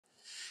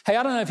Hey,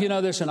 I don't know if you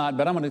know this or not,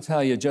 but I'm going to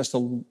tell you just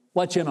to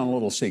let you in on a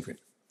little secret.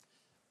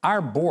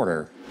 Our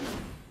border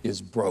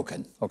is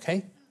broken,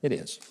 okay? It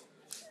is.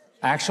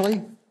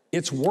 Actually,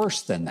 it's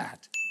worse than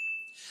that.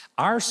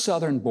 Our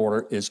southern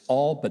border is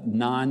all but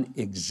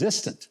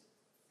non-existent.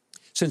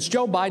 Since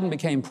Joe Biden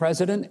became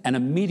president and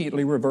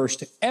immediately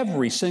reversed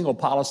every single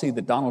policy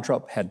that Donald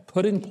Trump had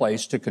put in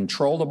place to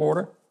control the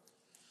border,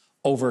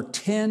 over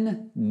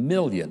 10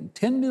 million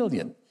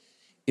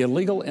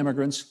illegal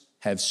immigrants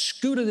have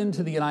scooted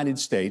into the United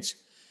States,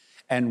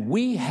 and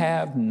we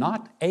have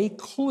not a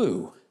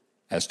clue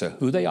as to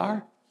who they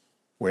are,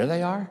 where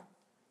they are,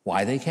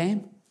 why they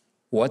came,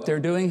 what they're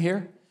doing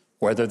here,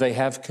 whether they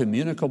have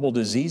communicable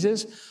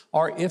diseases,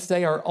 or if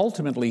they are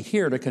ultimately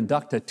here to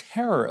conduct a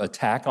terror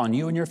attack on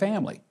you and your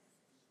family.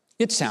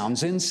 It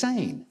sounds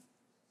insane,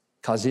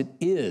 because it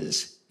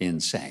is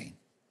insane.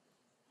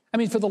 I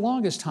mean, for the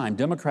longest time,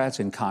 Democrats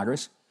in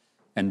Congress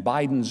and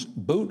Biden's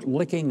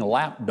boot-licking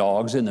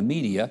lapdogs in the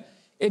media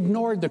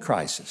ignored the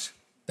crisis.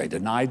 They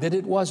denied that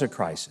it was a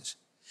crisis.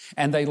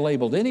 And they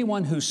labeled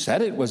anyone who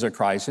said it was a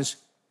crisis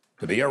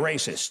to be a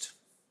racist.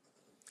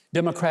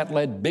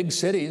 Democrat-led big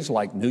cities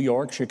like New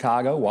York,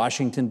 Chicago,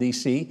 Washington,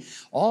 D.C.,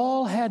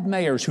 all had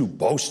mayors who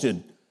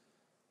boasted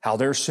how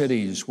their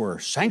cities were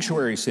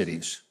sanctuary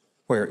cities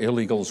where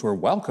illegals were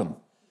welcome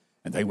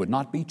and they would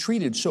not be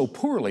treated so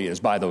poorly as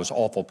by those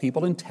awful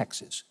people in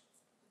Texas.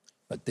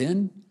 But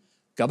then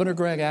Governor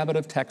Greg Abbott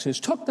of Texas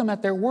took them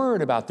at their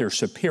word about their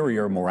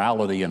superior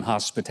morality and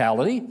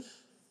hospitality,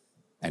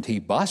 and he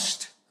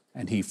bussed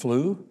and he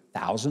flew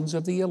thousands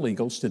of the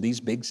illegals to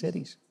these big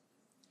cities.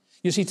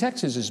 You see,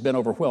 Texas has been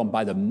overwhelmed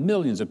by the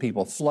millions of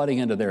people flooding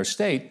into their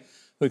state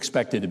who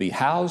expected to be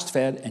housed,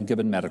 fed, and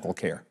given medical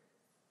care.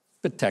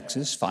 But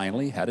Texas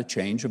finally had a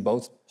change of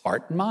both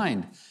heart and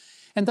mind,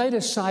 and they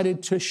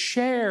decided to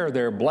share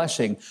their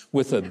blessing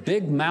with the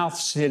big-mouth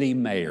city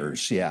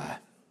mayors,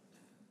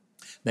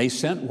 They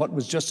sent what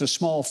was just a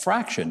small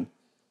fraction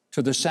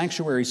to the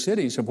sanctuary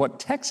cities of what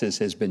Texas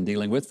has been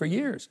dealing with for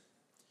years.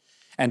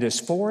 And as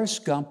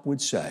Forrest Gump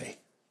would say,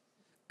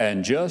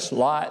 and just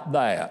like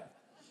that,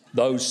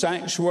 those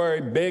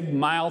sanctuary,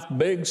 big-mouth,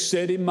 big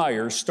city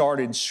mayors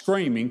started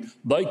screaming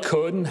they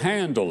couldn't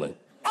handle it.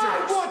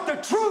 I want the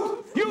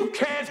truth! You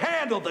can't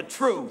handle the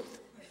truth!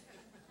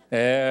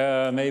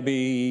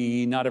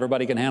 Maybe not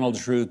everybody can handle the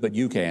truth, but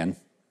you can.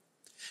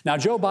 Now,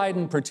 Joe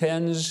Biden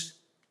pretends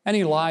and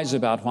he lies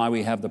about why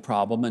we have the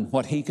problem and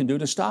what he can do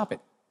to stop it.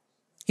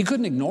 He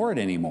couldn't ignore it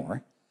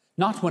anymore,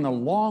 not when a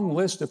long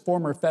list of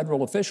former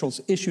federal officials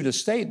issued a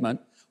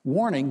statement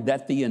warning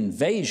that the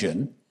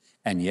invasion,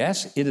 and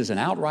yes, it is an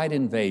outright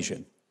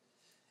invasion,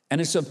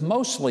 and it's of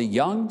mostly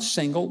young,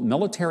 single,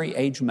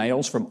 military-age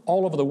males from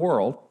all over the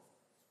world,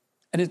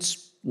 and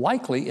it's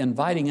likely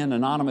inviting in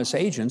anonymous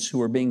agents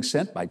who are being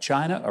sent by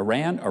China,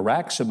 Iran,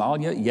 Iraq,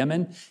 Somalia,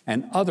 Yemen,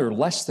 and other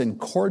less than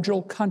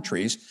cordial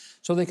countries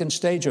so they can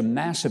stage a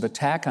massive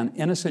attack on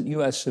innocent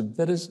U.S.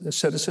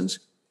 citizens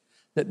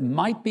that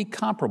might be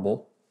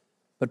comparable,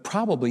 but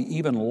probably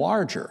even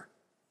larger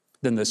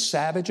than the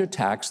savage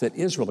attacks that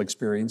Israel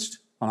experienced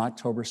on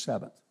October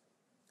 7th.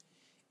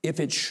 If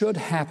it should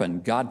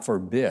happen, God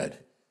forbid,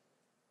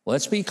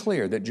 let's be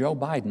clear that Joe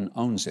Biden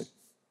owns it.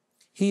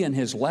 He and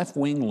his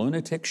left-wing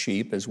lunatic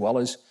sheep, as well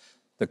as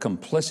the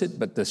complicit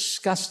but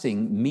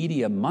disgusting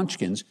media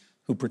munchkins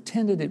who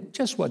pretended it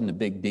just wasn't a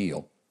big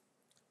deal,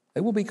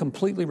 they will be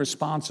completely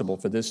responsible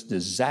for this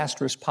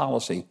disastrous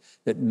policy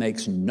that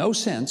makes no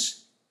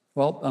sense,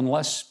 well,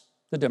 unless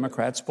the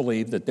Democrats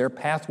believe that their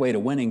pathway to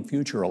winning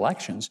future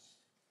elections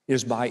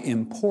is by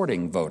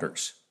importing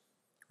voters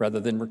rather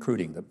than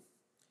recruiting them.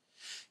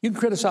 You can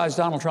criticize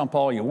Donald Trump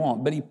all you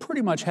want, but he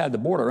pretty much had the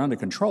border under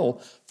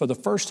control for the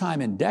first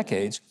time in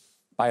decades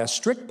by a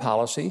strict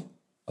policy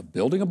of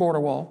building a border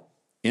wall,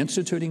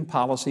 instituting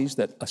policies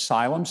that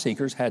asylum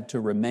seekers had to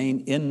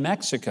remain in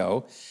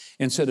Mexico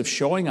instead of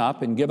showing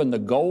up and given the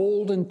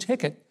golden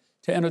ticket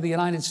to enter the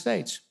United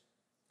States.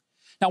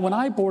 Now, when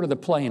I boarded the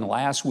plane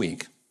last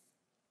week,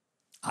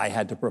 I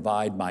had to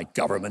provide my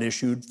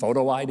government-issued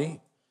photo ID.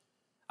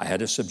 I had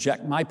to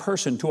subject my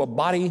person to a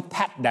body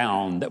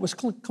pat-down that was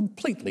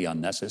completely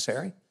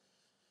unnecessary. If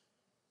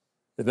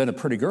it had been a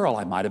pretty girl,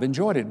 I might have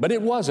enjoyed it, but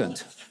it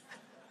wasn't.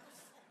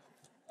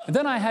 And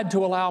then I had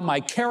to allow my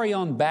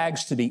carry-on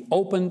bags to be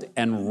opened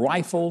and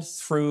rifled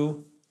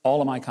through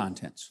all of my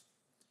contents.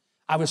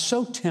 I was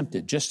so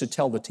tempted just to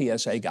tell the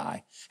TSA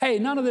guy, hey,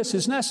 none of this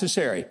is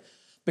necessary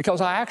because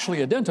I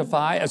actually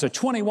identify as a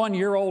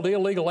 21-year-old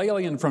illegal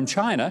alien from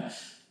China.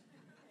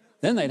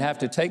 Then they'd have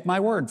to take my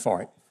word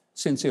for it,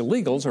 since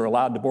illegals are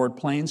allowed to board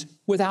planes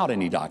without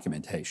any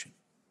documentation.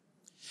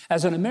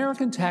 As an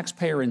American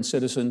taxpayer and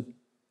citizen,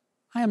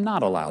 I am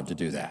not allowed to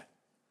do that.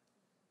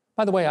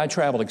 By the way, I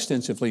travel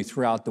extensively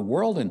throughout the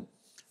world, and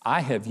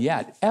I have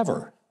yet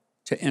ever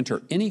to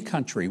enter any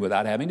country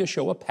without having to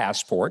show a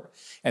passport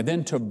and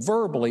then to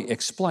verbally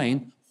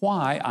explain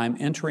why I'm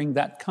entering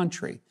that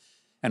country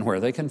and where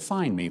they can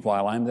find me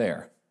while I'm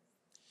there.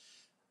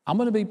 I'm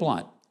going to be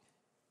blunt.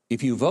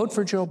 If you vote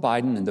for Joe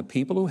Biden and the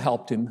people who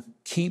helped him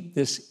keep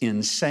this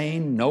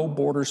insane no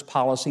borders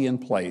policy in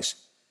place,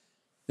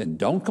 then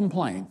don't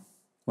complain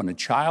when a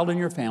child in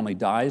your family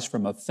dies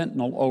from a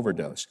fentanyl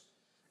overdose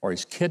or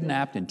is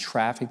kidnapped and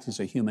trafficked as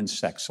a human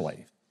sex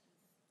slave.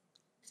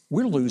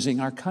 We're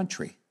losing our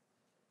country,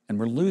 and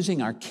we're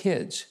losing our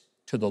kids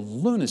to the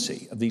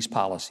lunacy of these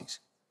policies.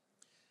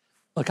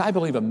 Look, I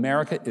believe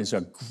America is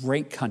a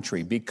great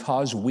country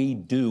because we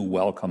do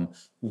welcome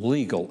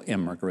legal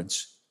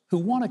immigrants who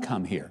want to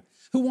come here,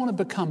 who want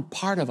to become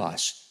part of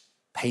us,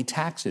 pay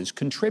taxes,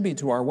 contribute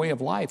to our way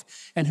of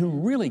life, and who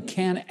really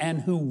can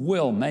and who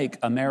will make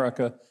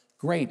America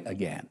great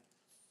again.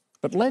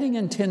 But letting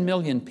in 10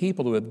 million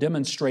people who have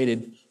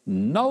demonstrated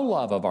no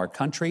love of our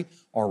country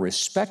or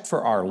respect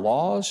for our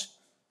laws,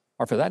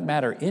 or for that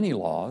matter, any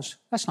laws,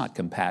 that's not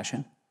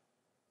compassion.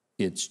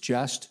 It's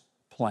just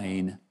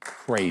plain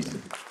crazy.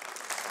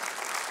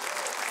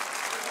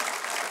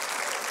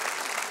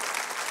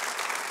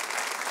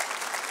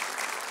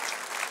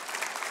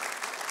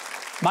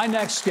 My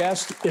next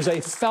guest is a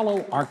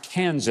fellow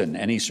Arkansan,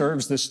 and he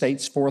serves the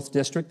state's 4th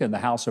District in the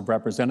House of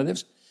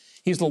Representatives.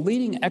 He's the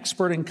leading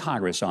expert in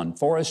Congress on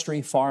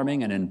forestry,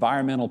 farming, and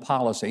environmental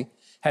policy,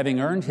 having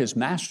earned his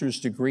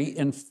master's degree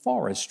in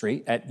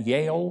forestry at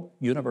Yale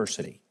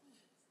University.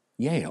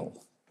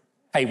 Yale.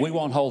 Hey, we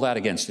won't hold that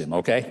against him,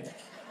 okay?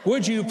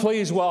 Would you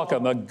please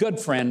welcome a good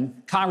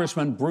friend,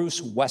 Congressman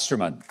Bruce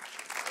Westerman.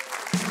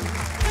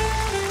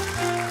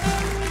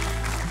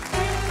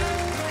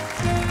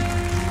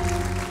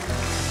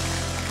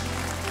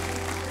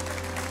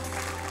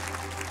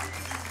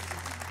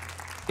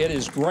 It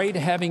is great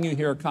having you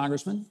here,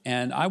 Congressman,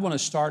 and I want to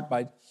start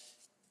by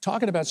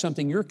talking about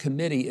something your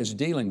committee is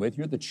dealing with.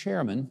 You're the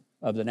chairman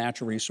of the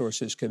Natural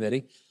Resources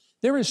Committee.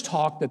 There is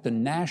talk that the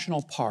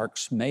national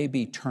parks may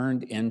be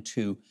turned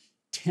into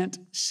tent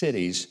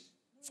cities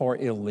for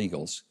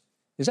illegals.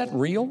 Is that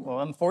real? Well,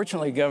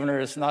 unfortunately, Governor,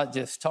 it's not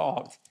just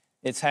talk.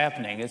 It's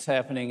happening. It's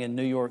happening in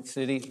New York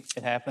City.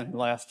 It happened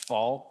last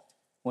fall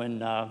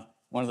when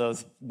one of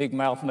those big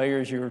mouth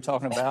mayors you were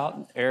talking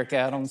about, Eric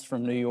Adams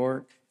from New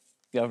York,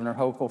 Governor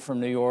Hochul from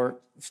New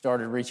York,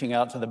 started reaching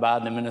out to the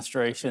Biden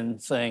administration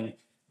saying,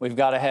 we've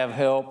got to have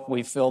help.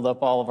 We've filled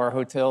up all of our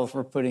hotels.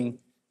 We're putting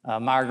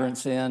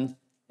migrants in,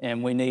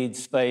 and we need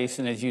space.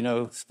 And as you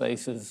know,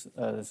 space is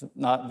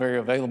not very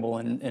available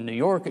in New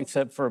York,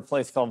 except for a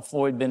place called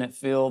Floyd Bennett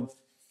Field,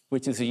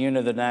 which is a unit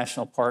of the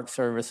National Park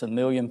Service. 1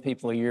 million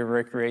people a year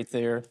recreate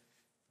there.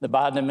 The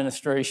Biden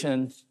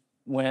administration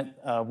went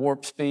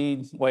warp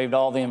speed, waived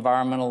all the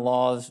environmental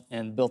laws,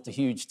 and built a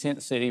huge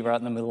tent city right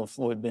in the middle of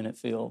Floyd Bennett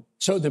Field.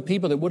 So the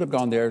people that would have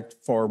gone there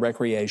for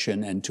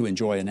recreation and to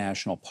enjoy a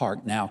national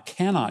park now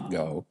cannot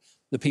go,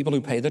 the people who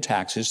pay the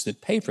taxes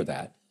that pay for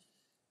that,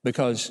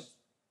 because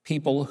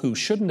people who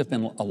shouldn't have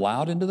been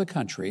allowed into the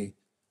country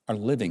are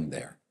living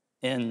there.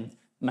 In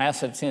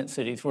massive tent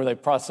cities where they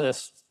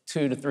process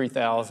 2,000 to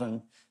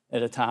 3,000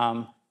 at a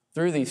time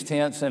through these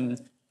tents.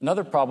 And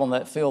another problem,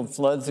 that field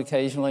floods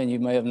occasionally, and you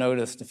may have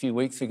noticed a few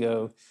weeks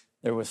ago,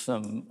 there was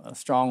some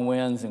strong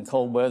winds and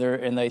cold weather,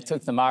 and they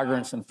took the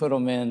migrants and put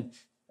them in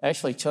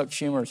actually Chuck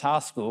Schumer's high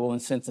school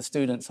and sent the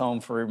students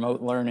home for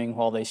remote learning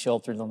while they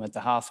sheltered them at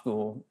the high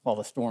school while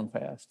the storm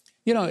passed.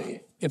 You know,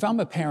 if I'm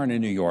a parent in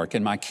New York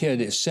and my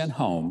kid is sent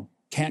home,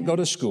 can't go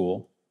to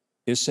school,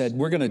 is said,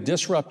 we're going to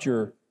disrupt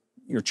your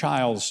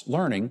child's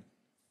learning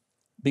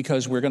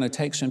because we're going to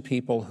take some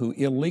people who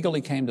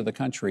illegally came to the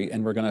country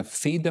and we're going to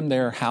feed them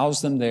there,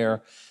 house them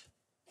there,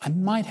 I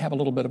might have a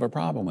little bit of a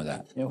problem with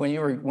that. You know,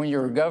 when you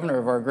were governor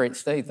of our great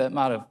state, that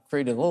might have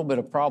created a little bit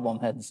of problem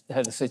had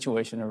the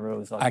situation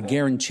arose like that. I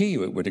guarantee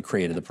you it would have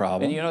created a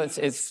problem. And you know,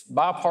 it's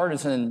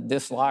bipartisan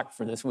dislike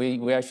for this.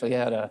 We actually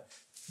had a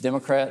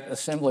Democrat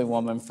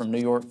assemblywoman from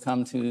New York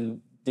come to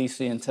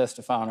D.C. and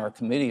testify on our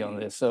committee on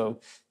this.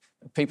 So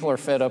people are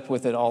fed up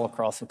with it all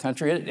across the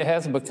country. It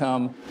has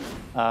become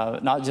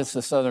not just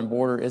the southern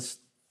border, it's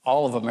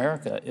all of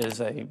America is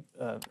a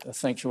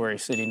sanctuary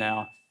city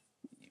now.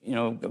 You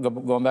know,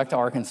 going back to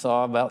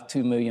Arkansas, about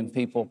 2 million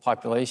people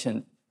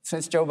population.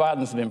 Since Joe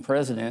Biden's been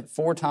president,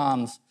 4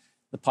 times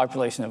the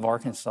population of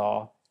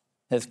Arkansas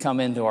has come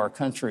into our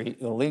country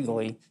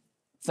illegally.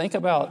 Think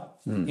about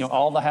you know,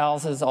 all the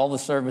houses, all the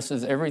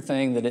services,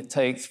 everything that it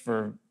takes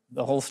for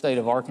the whole state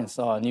of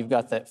Arkansas, and you've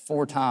got that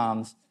 4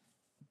 times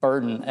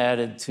burden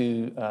added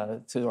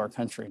to our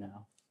country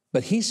now.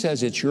 But he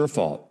says it's your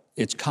fault.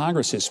 It's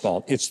Congress's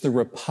fault. It's the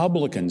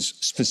Republicans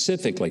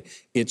specifically.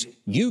 It's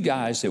you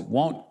guys that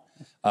won't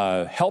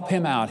help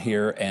him out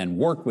here and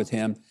work with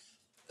him.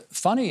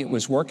 Funny, it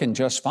was working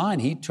just fine.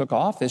 He took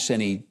office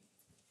and he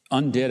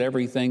undid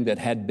everything that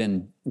had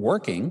been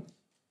working.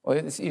 Well,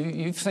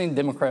 you've seen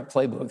Democrat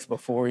playbooks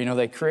before. You know,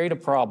 they create a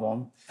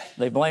problem,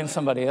 they blame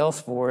somebody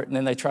else for it, and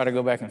then they try to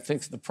go back and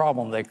fix the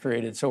problem they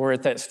created. So we're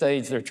at that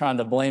stage, they're trying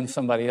to blame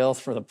somebody else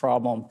for the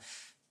problem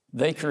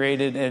they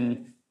created.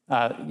 And,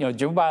 you know,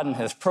 Joe Biden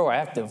has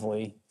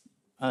proactively,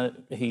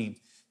 he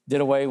did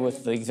away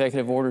with the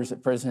executive orders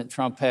that President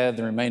Trump had,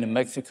 the Remain in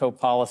Mexico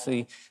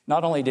policy.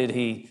 Not only did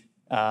he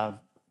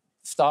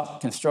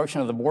stop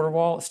construction of the border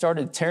wall,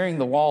 started tearing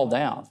the wall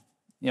down.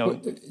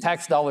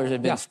 tax dollars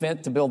had been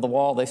spent to build the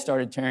wall. They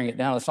started tearing it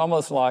down. It's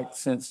almost like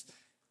since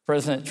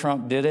President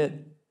Trump did it,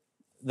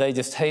 they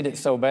just hate it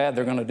so bad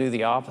they're going to do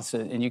the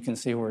opposite, and you can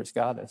see where it's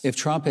got us. If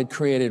Trump had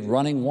created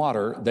running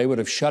water, they would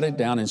have shut it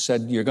down and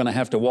said, you're going to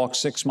have to walk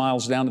 6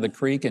 miles down to the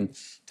creek and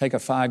take a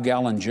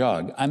 5-gallon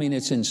jug. I mean,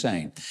 it's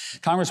insane.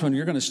 Congressman,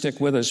 you're going to stick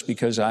with us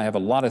because I have a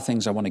lot of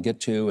things I want to get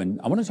to, and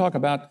I want to talk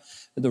about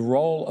the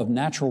role of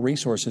natural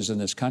resources in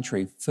this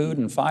country, food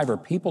and fiber.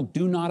 People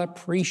do not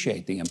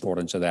appreciate the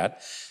importance of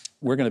that.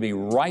 We're going to be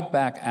right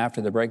back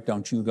after the break.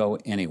 Don't you go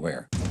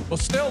anywhere. Well,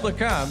 still to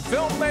come,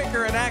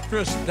 filmmaker and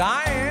actress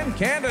Dyan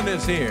Cannon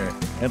is here.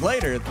 And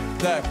later,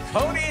 the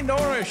Kody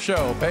Norris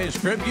Show pays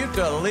tribute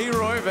to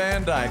Leroy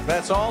Van Dyke.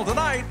 That's all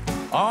tonight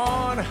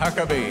on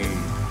Huckabee.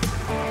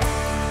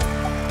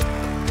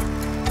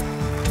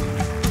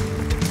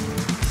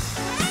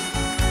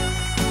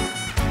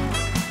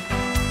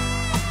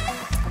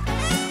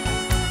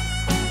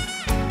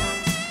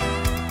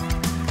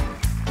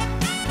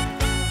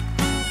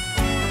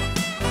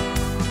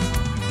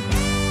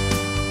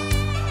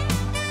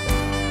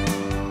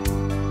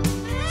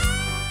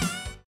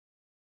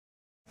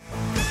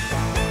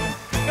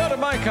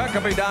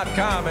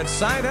 MikeHuckabee.com and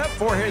sign up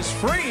for his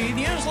free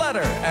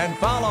newsletter and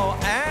follow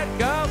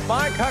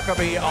 @Mike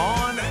Huckabee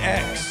on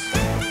X.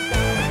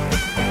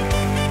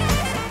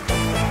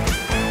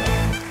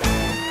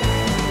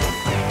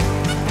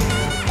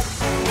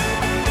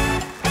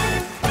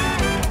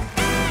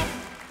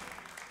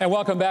 And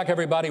welcome back,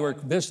 everybody. We're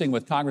visiting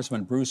with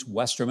Congressman Bruce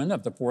Westerman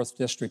of the 4th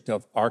District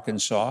of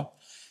Arkansas,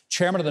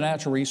 chairman of the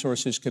Natural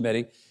Resources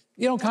Committee.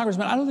 You know,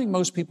 Congressman, I don't think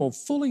most people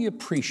fully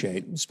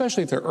appreciate,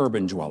 especially if they're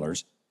urban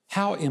dwellers,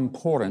 how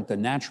important the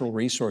natural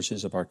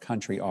resources of our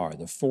country are,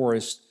 the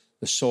forests,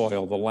 the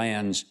soil, the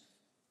lands.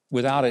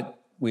 Without it,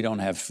 we don't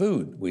have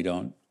food. We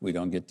don't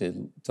get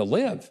to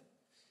live.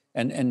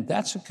 And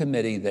that's a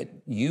committee that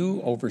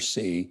you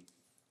oversee.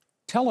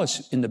 Tell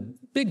us in the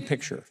big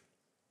picture,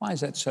 why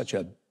is that such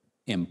an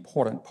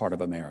important part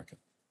of America?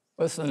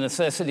 Well, it's the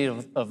necessity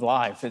of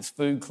life. It's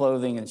food,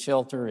 clothing, and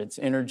shelter. It's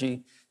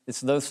energy. It's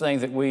those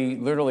things that we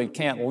literally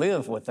can't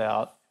live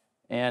without.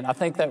 And I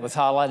think that was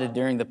highlighted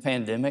during the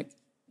pandemic.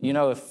 You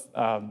know,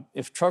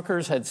 if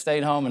truckers had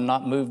stayed home and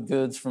not moved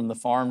goods from the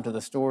farm to the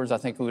stores, I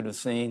think we would have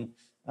seen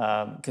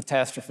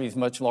catastrophes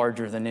much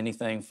larger than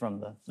anything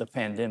from the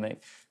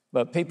pandemic.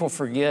 But people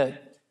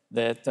forget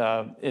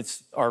that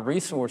it's our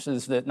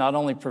resources that not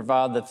only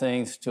provide the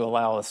things to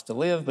allow us to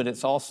live, but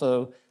it's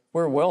also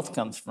where wealth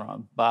comes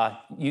from by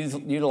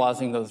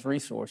utilizing those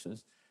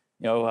resources.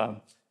 You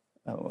know,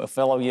 a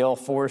fellow Yale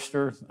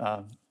forester,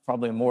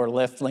 probably a more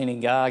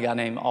left-leaning guy, a guy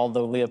named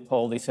Aldo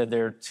Leopold, he said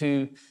there are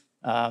two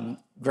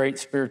great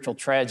spiritual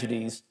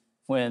tragedies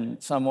when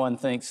someone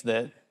thinks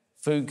that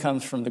food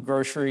comes from the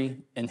grocery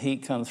and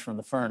heat comes from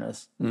the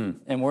furnace.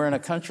 And we're in a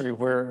country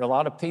where a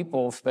lot of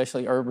people,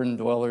 especially urban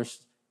dwellers,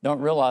 don't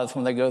realize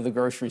when they go to the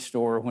grocery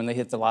store, when they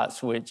hit the light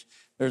switch,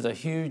 there's a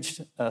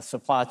huge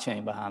supply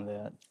chain behind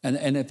that.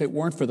 And if it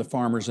weren't for the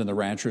farmers and the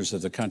ranchers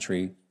of the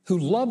country, who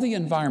love the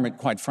environment,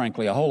 quite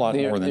frankly, a whole lot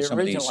more than some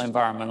of these. The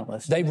original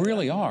environmentalists. They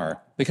really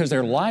are, because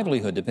their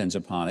livelihood depends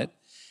upon it.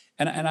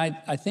 And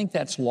I think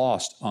that's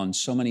lost on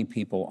so many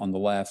people on the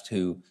left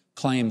who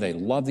claim they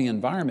love the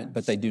environment,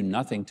 but they do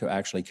nothing to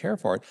actually care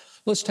for it.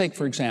 Let's take,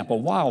 for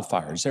example,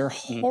 wildfires. They're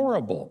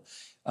horrible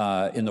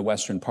in the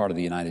western part of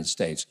the United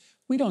States.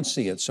 We don't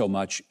see it so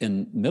much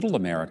in middle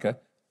America.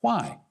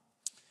 Why?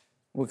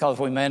 Because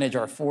we manage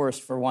our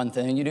forests, for one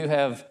thing. You do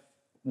have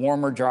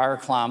warmer, drier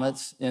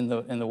climates in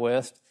the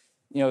West.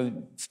 You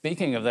know,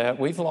 speaking of that,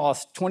 we've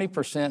lost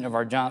 20% of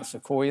our giant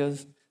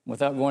sequoias.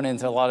 Without going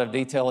into a lot of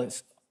detail,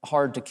 it's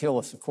hard to kill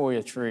a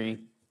sequoia tree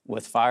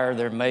with fire.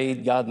 They're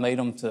made, God made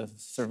them to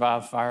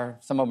survive fire.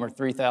 Some of them are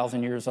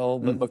 3,000 years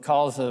old, but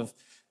because of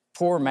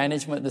poor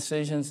management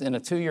decisions, in a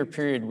 2-year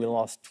period, we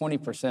lost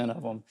 20%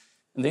 of them.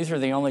 And these are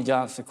the only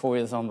giant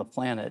sequoias on the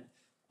planet.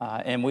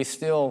 And we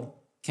still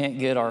can't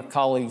get our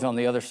colleagues on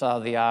the other side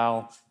of the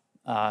aisle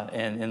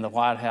and in the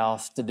White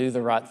House to do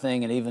the right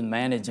thing and even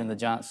managing the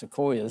giant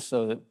sequoias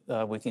so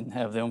that we can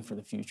have them for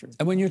the future.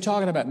 And when you're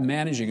talking about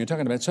managing, you're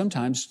talking about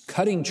sometimes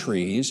cutting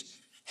trees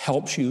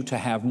helps you to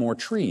have more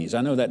trees.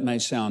 I know that may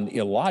sound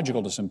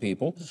illogical to some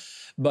people,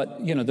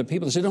 but you know, the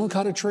people that say, don't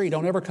cut a tree,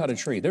 don't ever cut a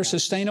tree. They're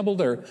sustainable,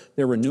 they're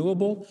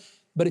renewable,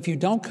 but if you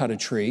don't cut a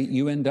tree,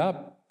 you end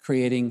up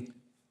creating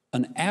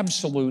an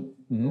absolute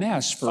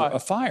mess for a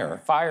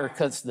fire. Fire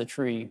cuts the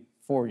tree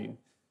for you.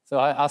 So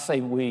I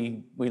say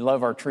we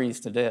love our trees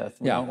to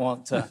death. We don't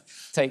want to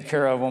take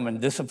care of them and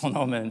discipline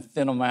them and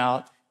thin them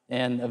out,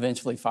 and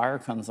eventually fire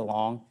comes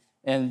along.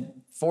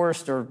 And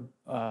forests are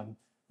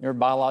they're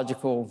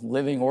biological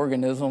living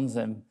organisms,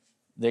 and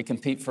they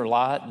compete for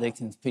light, they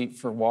compete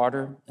for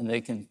water, and they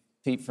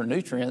compete for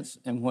nutrients.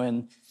 And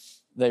when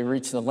they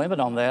reach the limit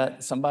on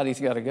that, somebody's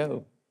got to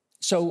go.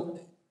 So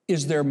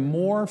is there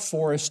more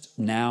forest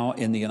now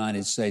in the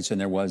United States than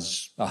there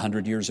was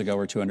 100 years ago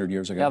or 200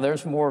 years ago? Yeah,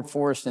 there's more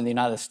forest in the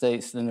United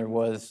States than there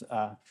was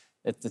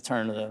at the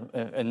turn of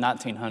in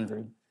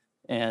 1900.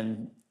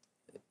 And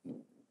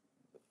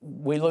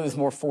we lose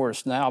more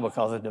forest now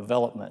because of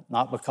development,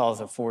 not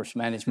because of forest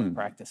management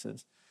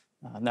practices.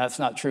 And that's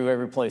not true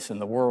every place in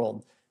the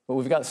world. But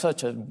we've got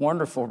such a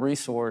wonderful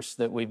resource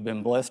that we've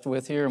been blessed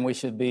with here, and we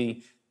should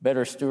be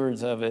better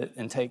stewards of it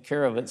and take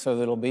care of it so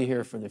that it'll be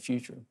here for the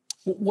future.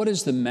 What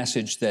is the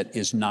message that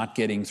is not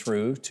getting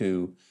through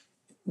to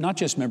not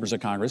just members of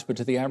Congress, but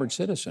to the average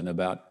citizen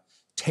about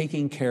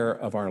taking care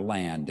of our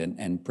land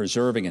and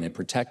preserving it and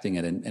protecting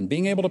it and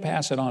being able to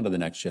pass it on to the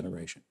next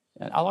generation?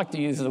 And I like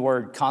to use the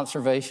word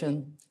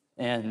conservation,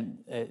 and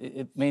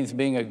it means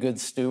being a good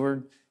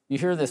steward. You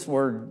hear this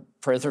word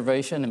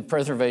preservation, and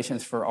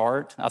preservation's for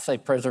art. I say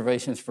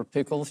preservation's for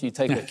pickles. You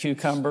take a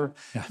cucumber,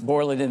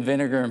 boil it in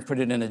vinegar, and put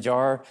it in a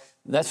jar.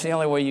 That's the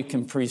only way you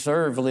can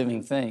preserve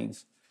living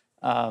things,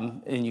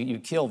 and you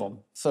kill them.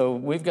 So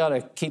we've got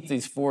to keep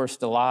these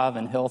forests alive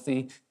and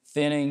healthy,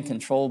 thinning,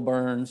 controlled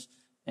burns,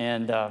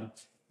 and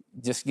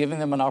just giving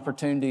them an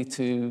opportunity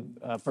to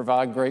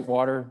provide great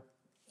water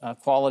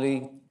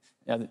quality.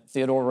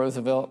 Theodore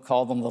Roosevelt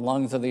called them the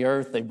lungs of the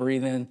earth. They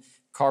breathe in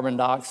carbon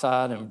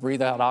dioxide and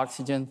breathe out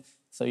oxygen.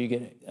 So you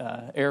get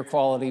air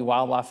quality,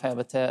 wildlife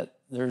habitat.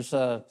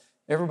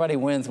 Everybody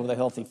wins with a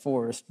healthy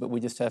forest, but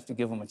we just have to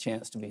give them a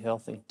chance to be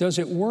healthy. Does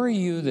it worry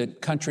you that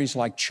countries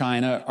like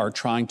China are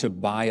trying to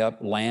buy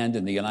up land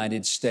in the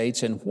United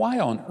States? And why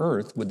on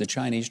earth would the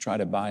Chinese try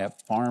to buy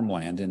up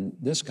farmland in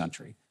this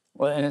country?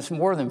 Well, and it's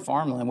more than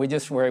farmland. We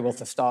just were able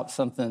to stop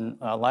something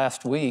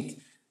last week.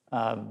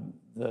 The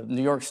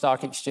New York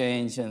Stock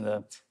Exchange and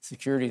the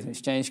Securities and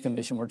Exchange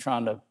Commission were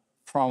trying to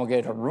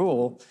promulgate a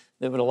rule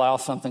that would allow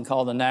something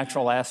called a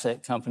natural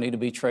asset company to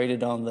be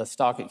traded on the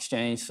stock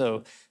exchange.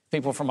 So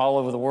people from all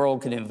over the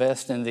world could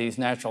invest in these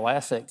natural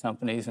asset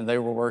companies, and they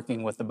were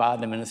working with the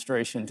Biden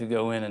administration to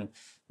go in and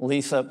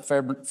lease up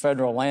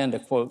federal land to,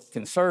 quote,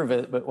 conserve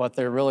it, but what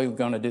they're really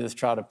going to do is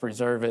try to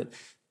preserve it,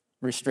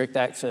 restrict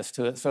access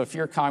to it. So if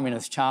you're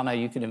communist China,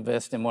 you could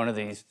invest in one of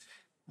these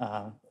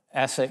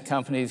asset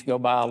companies, go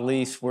buy a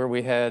lease where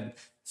we had,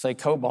 say,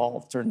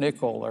 cobalt or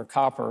nickel or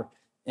copper,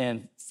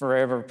 and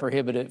forever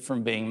prohibit it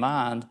from being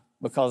mined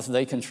because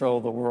they control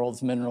the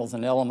world's minerals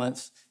and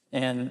elements.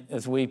 And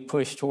as we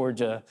push towards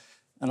an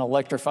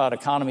electrified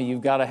economy,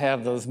 you've got to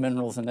have those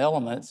minerals and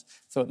elements,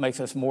 so it makes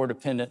us more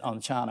dependent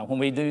on China. When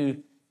we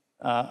do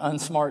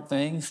unsmart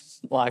things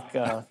like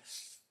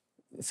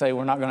say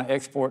we're not going to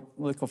export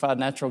liquefied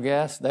natural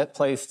gas, that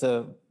plays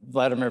to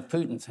Vladimir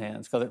Putin's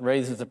hands because it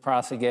raises the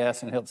price of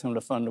gas and helps him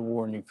to fund the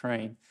war in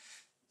Ukraine.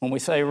 When we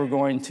say we're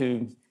going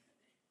to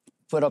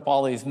put up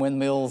all these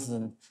windmills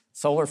and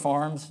solar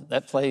farms,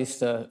 that plays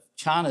to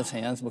China's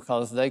hands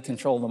because they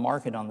control the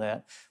market on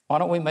that. Why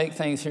don't we make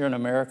things here in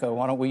America?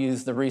 Why don't we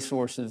use the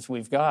resources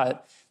we've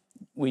got?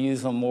 We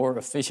use them more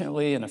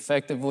efficiently and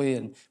effectively,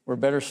 and we're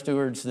better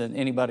stewards than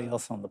anybody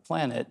else on the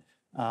planet.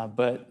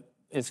 But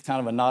it's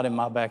kind of a not in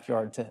my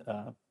backyard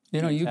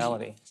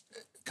mentality.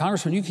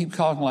 Congressman, you keep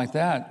talking like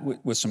that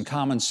with some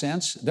common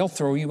sense, they'll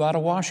throw you out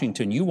of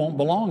Washington. You won't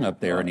belong up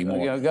there anymore.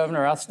 You know,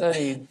 Governor, I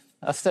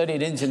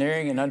studied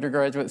engineering in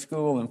undergraduate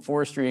school and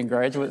forestry in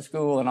graduate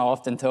school, and I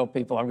often tell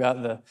people I've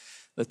got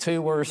the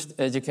two worst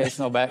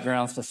educational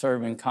backgrounds to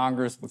serve in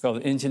Congress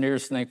because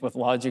engineers think with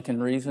logic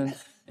and reason,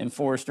 and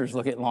foresters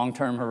look at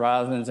long-term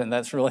horizons, and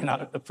that's really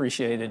not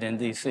appreciated in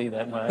D.C.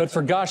 that much. But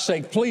for gosh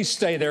sake, please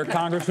stay there,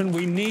 Congressman.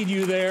 We need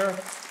you there.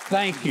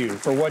 Thank you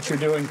for what you're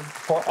doing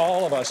for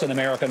all of us in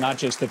America, not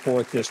just the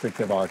 4th District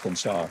of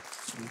Arkansas.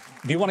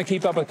 If you want to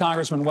keep up with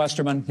Congressman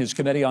Westerman, his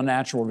Committee on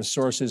Natural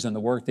Resources, and the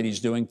work that he's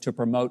doing to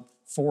promote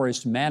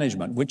forest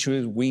management, which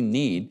we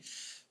need,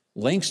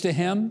 links to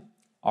him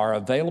are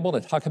available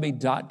at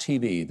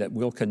Huckabee.tv that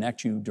will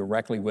connect you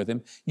directly with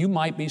him. You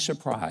might be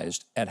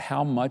surprised at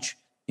how much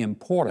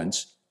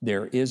importance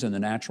there is in the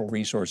natural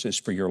resources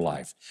for your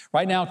life.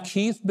 Right now,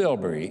 Keith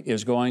Bilbrey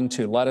is going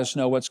to let us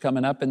know what's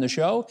coming up in the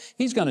show.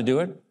 He's going to do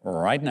it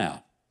right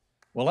now.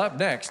 Well, up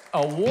next,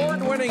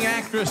 award-winning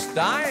actress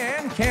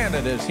Dyan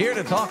Cannon is here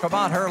to talk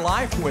about her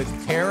life with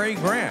Cary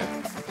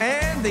Grant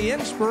and the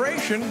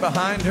inspiration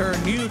behind her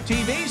new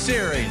TV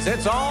series.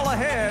 It's all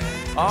ahead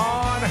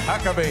on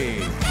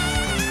Huckabee.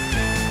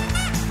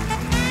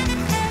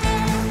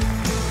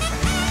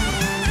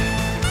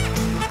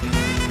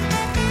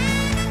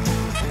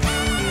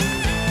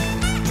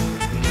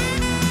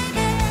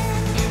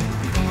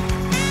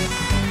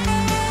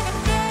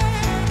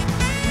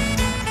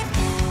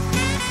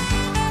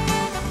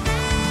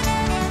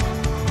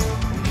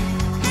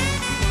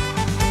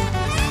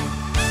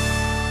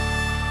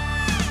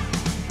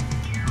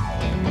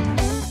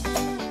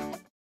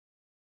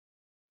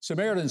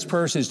 Samaritan's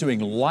Purse is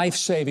doing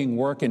life-saving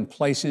work in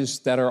places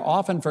that are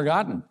often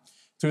forgotten.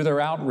 Through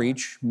their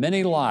outreach,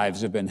 many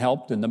lives have been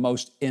helped in the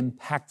most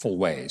impactful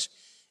ways,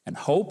 and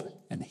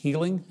hope and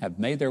healing have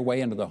made their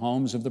way into the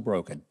homes of the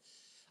broken.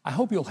 I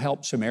hope you'll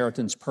help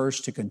Samaritan's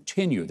Purse to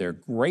continue their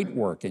great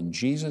work in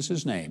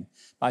Jesus' name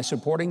by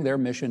supporting their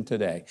mission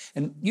today.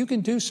 And you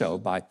can do so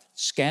by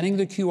scanning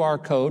the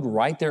QR code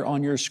right there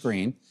on your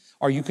screen,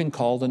 or you can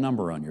call the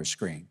number on your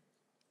screen.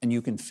 And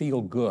you can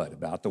feel good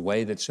about the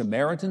way that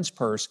Samaritan's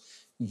Purse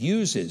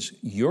uses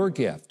your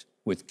gift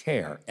with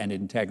care and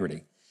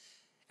integrity.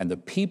 And the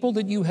people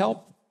that you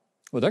help,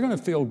 well, they're going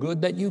to feel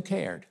good that you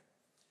cared.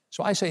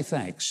 So I say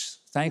thanks.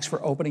 Thanks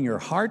for opening your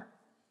heart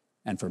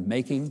and for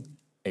making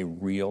a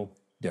real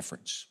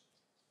difference.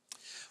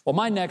 Well,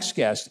 my next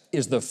guest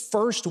is the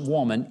first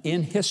woman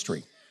in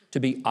history to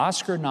be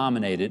Oscar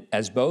nominated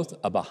as both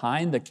a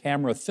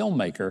behind-the-camera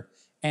filmmaker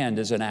and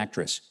as an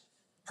actress.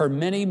 Her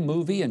many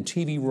movie and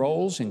TV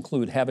roles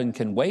include Heaven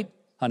Can Wait,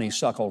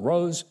 Honeysuckle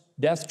Rose,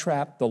 Death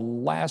Trap, The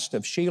Last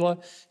of Sheila,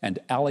 and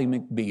Ally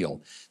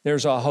McBeal.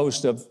 There's a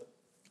host of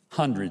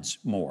hundreds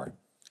more.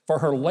 For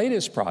her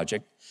latest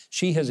project,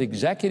 she has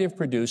executive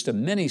produced a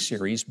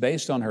miniseries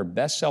based on her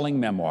best-selling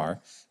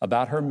memoir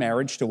about her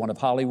marriage to one of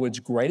Hollywood's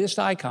greatest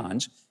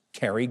icons,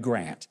 Cary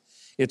Grant.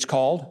 It's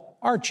called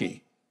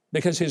Archie,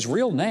 because his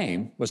real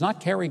name was not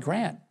Cary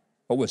Grant,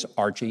 but was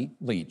Archie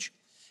Leach.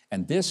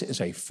 And this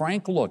is a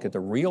frank look at the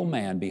real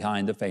man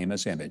behind the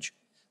famous image.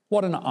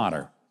 What an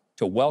honor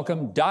to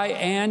welcome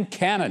Dyan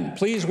Cannon.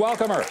 Please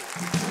welcome her.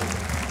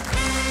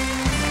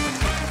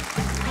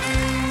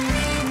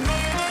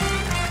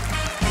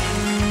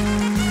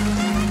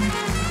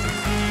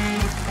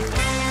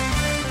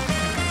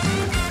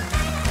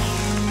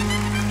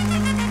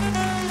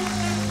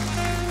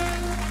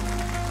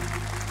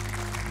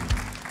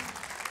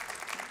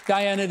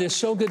 Dyan, it is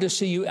so good to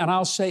see you. And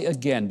I'll say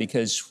again,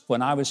 because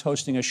when I was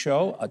hosting a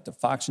show at the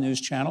Fox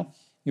News Channel,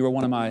 you were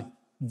one of my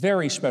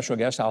very special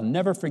guests. I'll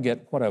never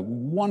forget what a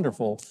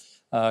wonderful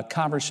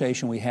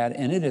conversation we had,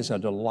 and it is a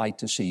delight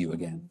to see you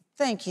again.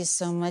 Thank you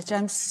so much.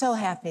 I'm so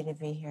happy to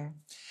be here.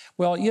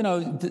 Well, you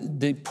know,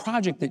 the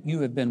project that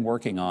you have been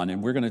working on,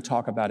 and we're going to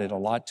talk about it a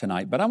lot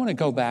tonight, but I want to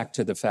go back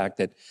to the fact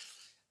that,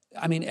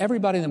 I mean,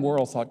 everybody in the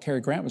world thought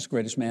Cary Grant was the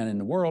greatest man in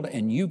the world,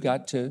 and you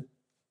got to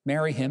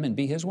marry him and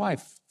be his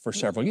wife for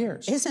several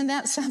years. Isn't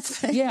that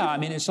something? Yeah, I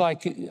mean, it's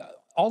like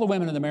all the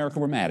women in America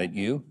were mad at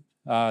you.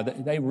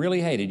 They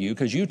really hated you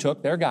because you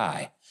took their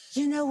guy.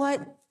 You know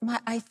what?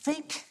 I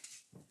think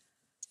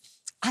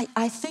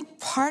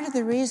part of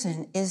the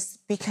reason is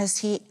because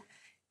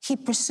he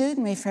pursued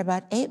me for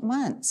about 8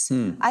 months.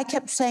 I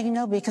kept saying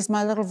no because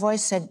my little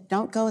voice said,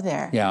 "Don't go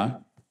there." Yeah.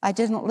 I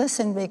didn't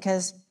listen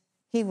because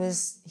he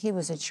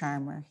was a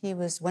charmer.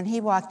 When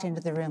he walked into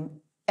the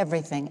room,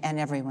 everything and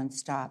everyone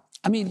stopped.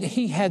 I mean,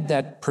 he had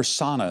that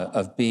persona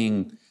of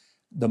being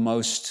the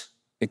most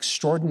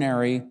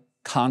extraordinary,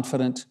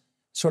 confident,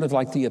 sort of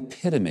like the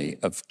epitome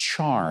of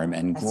charm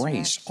and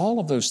grace, right. All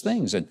of those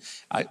things. And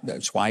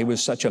that's why he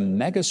was such a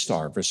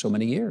megastar for so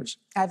many years.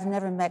 I've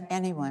never met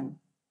anyone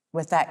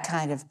with that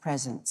kind of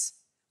presence.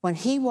 When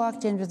he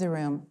walked into the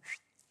room,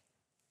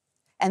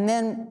 and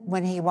then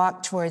when he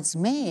walked towards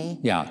me,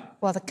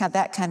 well,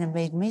 that kind of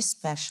made me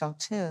special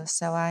too.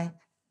 So I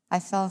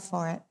fell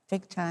for it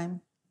big time.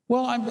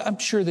 Well, I'm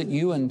sure that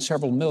you and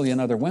several million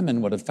other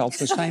women would have felt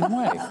the same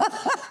way.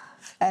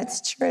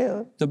 That's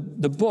true. The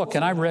book,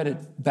 and I read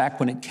it back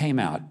when it came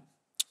out.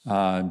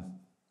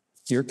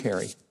 Dear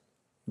Cary,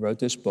 you wrote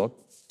this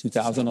book,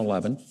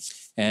 2011,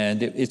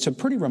 and it's a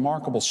pretty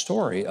remarkable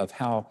story of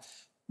how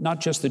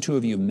not just the two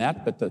of you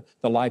met, but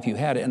the life you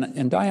had.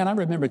 And Dyan, I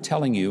remember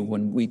telling you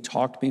when we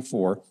talked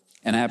before,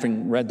 and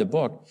having read the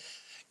book,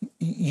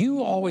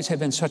 you always have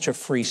been such a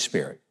free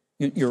spirit.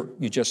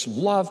 You just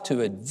love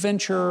to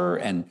adventure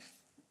and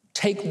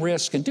take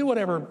risk and do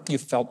whatever you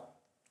felt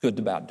good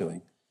about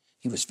doing.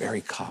 He was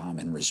very calm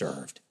and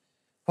reserved.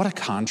 What a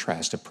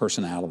contrast of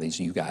personalities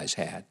you guys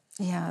had.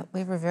 Yeah,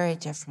 we were very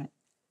different.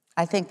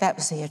 I think that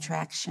was the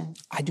attraction.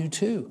 I do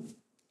too.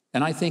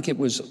 And I think it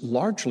was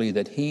largely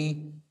that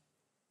he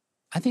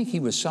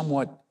was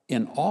somewhat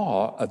in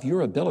awe of your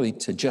ability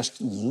to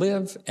just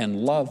live and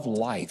love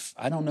life.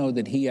 I don't know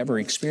that he ever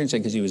experienced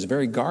it because he was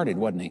very guarded,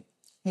 wasn't he?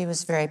 He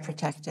was very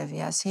protective,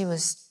 yes.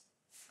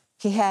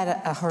 He had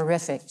a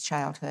horrific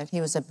childhood.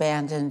 He was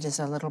abandoned as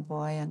a little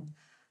boy, and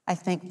I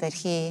think that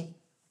he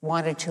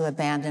wanted to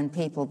abandon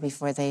people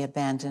before they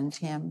abandoned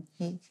him.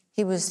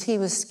 He was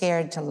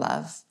scared to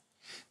love.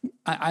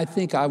 I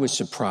think I was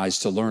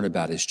surprised to learn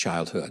about his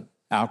childhood.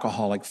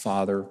 Alcoholic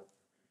father,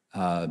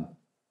 a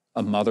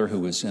mother who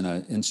was in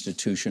an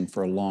institution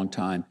for a long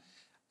time.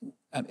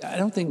 I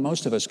don't think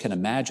most of us can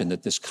imagine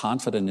that this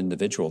confident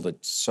individual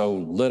that so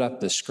lit up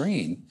the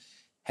screen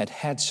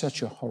had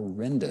such a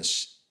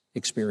horrendous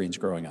experience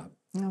growing up.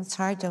 No, it's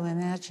hard to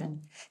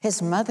imagine.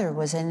 His mother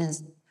was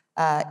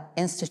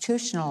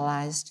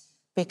institutionalized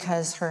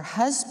because her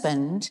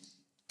husband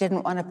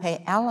didn't want to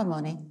pay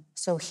alimony,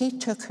 so he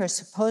took her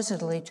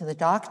supposedly to the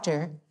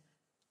doctor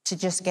to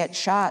just get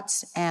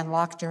shots and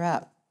locked her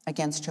up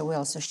against her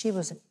will. So she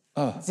was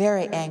a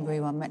very angry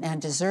woman,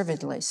 and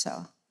deservedly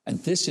so. And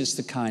this is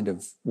the kind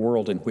of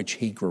world in which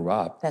he grew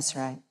up. That's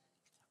right.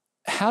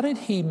 How did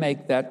he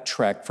make that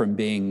trek from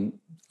being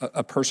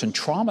a person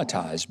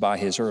traumatized by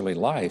his early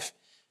life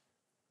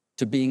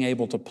to being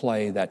able to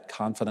play that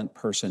confident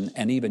person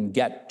and even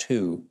get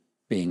to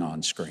being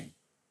on screen?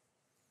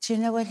 Do you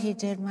know what he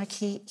did, Mike?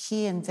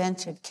 He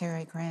invented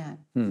Cary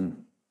Grant.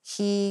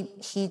 He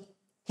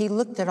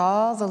looked at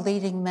all the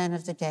leading men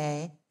of the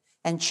day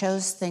and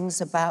chose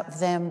things about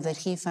them that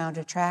he found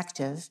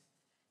attractive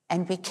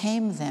and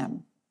became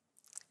them.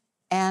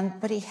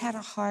 But he had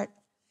a heart,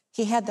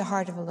 he had the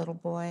heart of a little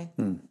boy.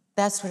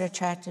 That's what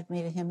attracted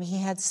me to him. He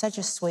had such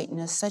a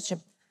sweetness, such a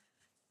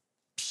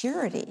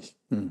purity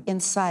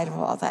inside of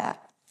all that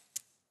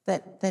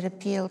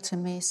appealed to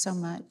me so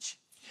much.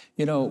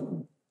 You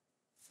know,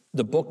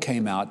 the book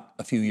came out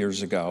a few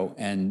years ago,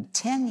 and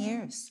 10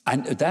 years.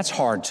 That's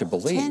hard to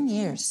believe. 10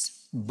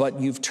 years. But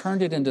you've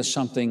turned it into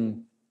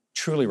something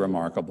truly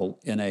remarkable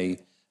in a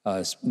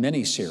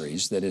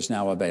mini-series that is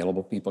now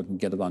available. People can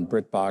get it on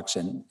BritBox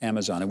and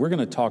Amazon. And we're going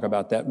to talk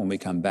about that when we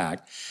come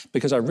back,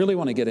 because I really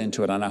want to get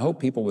into it. And I hope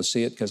people will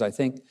see it, because I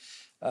think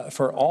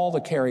for all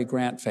the Cary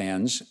Grant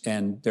fans,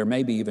 and there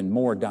may be even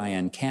more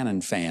Dyan Cannon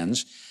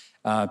fans,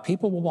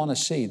 people will want to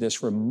see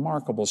this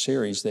remarkable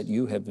series that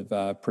you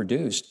have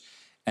produced.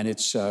 And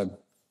it's, I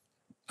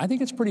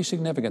think it's pretty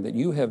significant that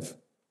you have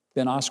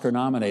been Oscar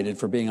nominated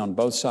for being on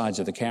both sides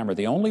of the camera.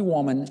 The only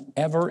woman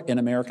ever in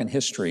American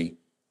history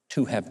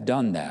to have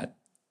done that.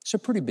 It's a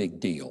pretty big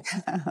deal.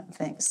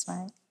 Thanks,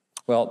 Mike.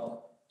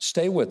 Well,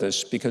 stay with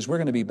us, because we're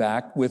going to be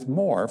back with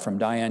more from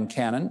Dyan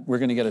Cannon. We're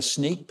going to get a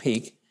sneak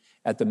peek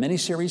at the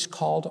miniseries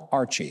called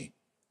Archie.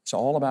 It's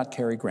all about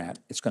Cary Grant.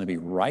 It's going to be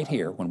right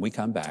here when we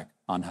come back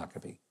on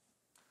Huckabee.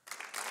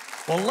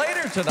 Well,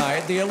 later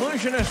tonight, the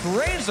illusionist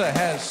Reza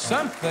has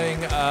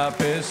something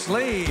up his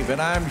sleeve, and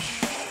I'm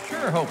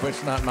sure hope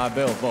it's not my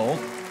billfold.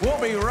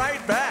 We'll be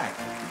right back.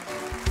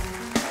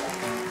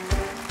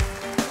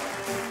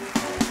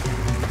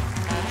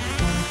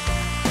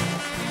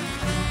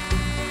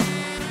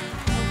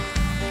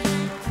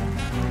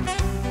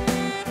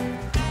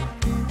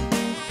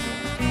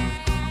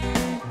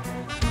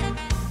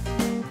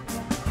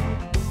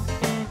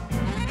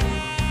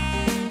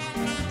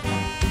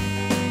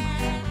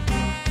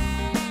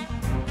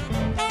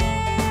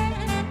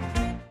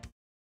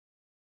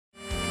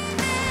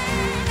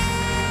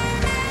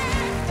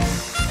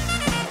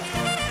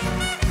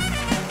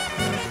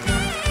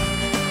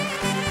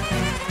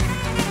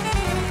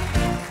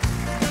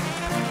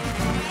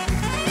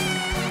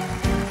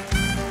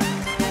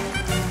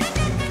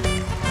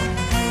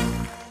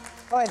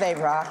 Boy, they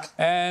rock.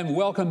 And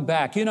welcome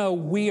back. You know,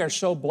 we are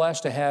so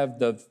blessed to have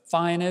the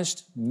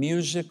finest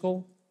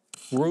musical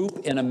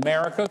group in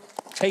America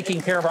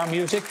taking care of our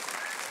music.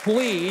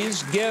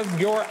 Please give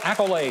your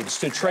accolades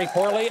to Trey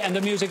Corley and the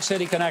Music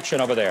City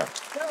Connection over there.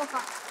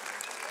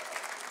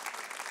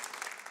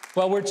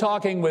 Well, we're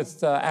talking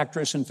with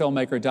actress and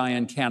filmmaker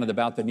Dyan Cannon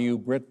about the new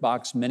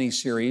BritBox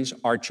miniseries,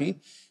 Archie.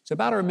 It's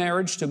about her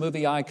marriage to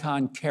movie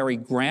icon Cary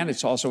Grant.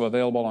 It's also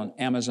available on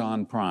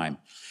Amazon Prime.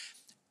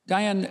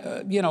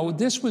 Dyan, you know,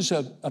 this was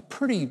a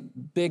pretty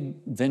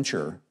big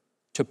venture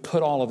to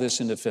put all of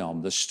this into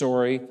film, the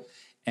story,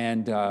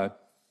 and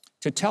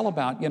to tell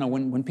about, you know,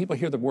 when people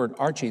hear the word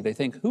Archie, they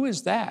think, who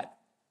is that?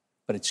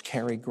 But it's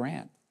Cary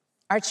Grant.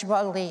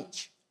 Archibald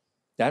Leach.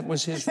 That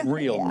was his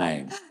real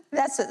name.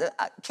 That's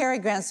Cary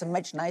Grant's a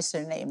much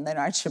nicer name than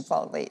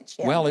Archibald Leach.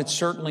 Yeah. Well, it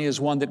certainly is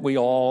one that we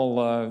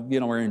all, you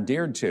know, are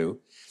endeared to.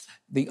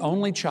 The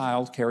only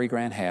child Cary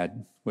Grant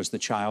had was the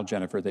child,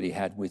 Jennifer, that he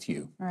had with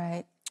you.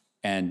 Right.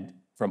 And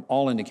from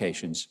all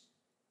indications,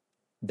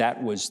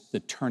 that was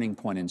the turning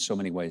point in so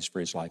many ways for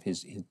his life,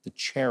 the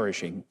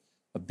cherishing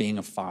of being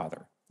a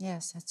father.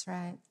 Yes, that's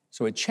right.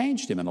 So it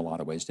changed him in a lot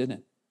of ways, didn't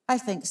it? I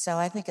think so.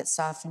 I think it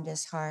softened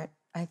his heart.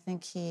 I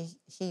think he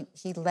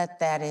let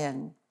that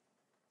in.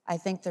 I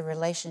think the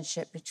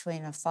relationship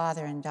between a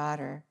father and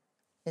daughter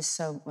is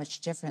so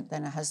much different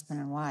than a husband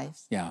and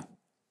wife. Yeah.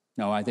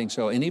 No, I think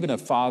so. And even a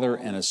father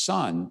and a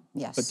son.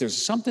 Yes. But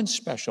there's something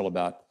special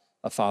about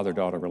a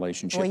father-daughter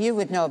relationship. Well, you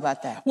would know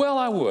about that. Well,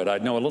 I would.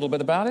 I'd know a little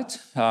bit about it.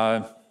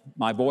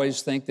 My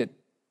boys think that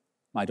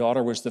my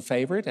daughter was the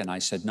favorite, and I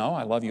said, no,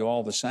 I love you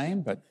all the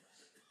same, but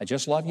I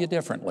just love you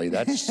differently.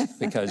 That's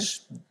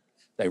because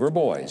they were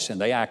boys,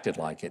 and they acted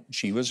like it.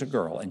 She was a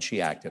girl, and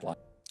she acted like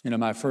it. You know,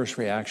 my first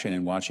reaction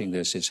in watching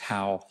this is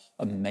how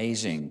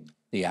amazing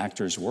the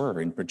actors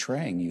were in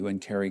portraying you and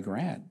Cary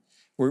Grant.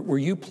 Were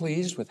you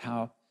pleased with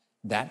how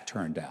that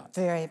turned out?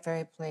 Very,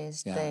 very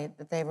pleased. Yeah.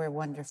 They were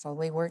wonderful.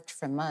 We worked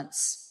for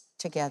months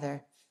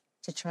together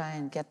to try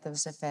and get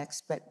those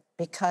effects, but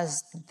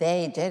because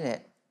they did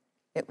it,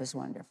 it was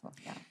wonderful.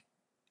 Yeah.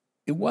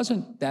 It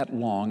wasn't that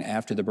long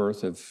after the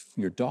birth of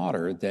your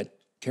daughter that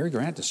Cary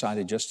Grant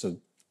decided just to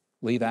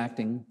leave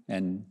acting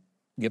and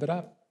give it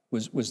up.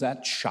 Was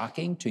that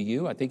shocking to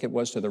you? I think it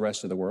was to the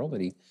rest of the world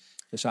that he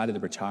decided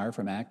to retire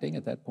from acting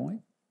at that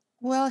point.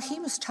 Well, he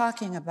was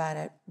talking about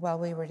it while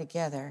we were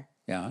together.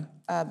 Yeah.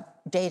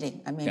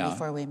 Dating, Yeah.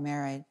 before we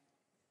married.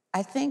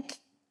 I think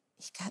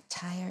he got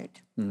tired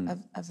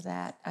of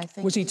that. I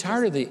think. Was he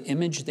tired of the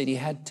image that he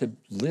had to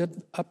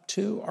live up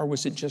to, or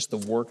was it just the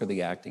work of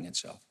the acting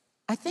itself?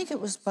 I think it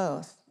was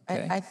both.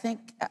 Okay. I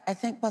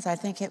think both. I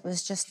think it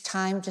was just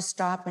time to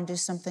stop and do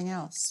something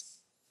else.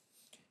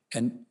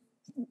 And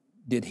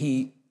did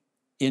he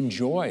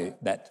enjoy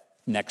that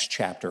next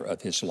chapter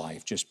of his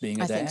life, just being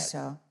a dad?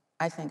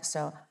 I think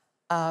so.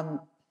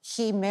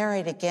 He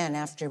married again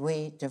after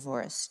we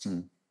divorced.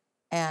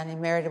 And he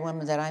married a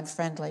woman that I'm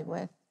friendly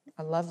with,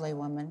 a lovely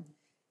woman.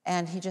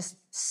 And he just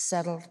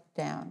settled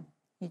down.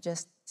 He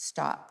just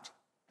stopped.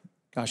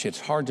 Gosh,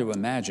 it's hard to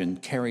imagine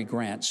Cary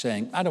Grant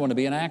saying, I don't want to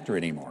be an actor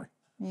anymore.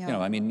 Yeah. You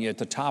know, I mean, you're at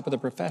the top of the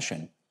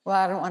profession. Well,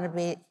 I don't want to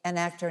be an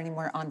actor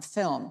anymore on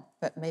film,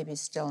 but maybe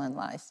still in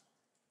life.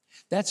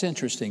 That's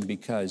interesting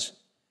because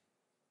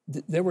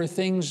there were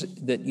things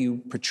that you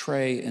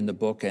portray in the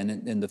book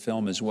and in the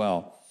film as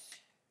well,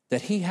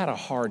 that he had a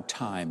hard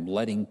time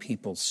letting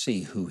people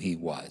see who he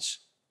was,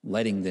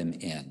 letting them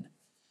in.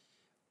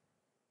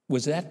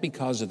 Was that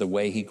because of the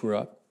way he grew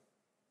up?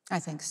 I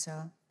think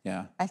so.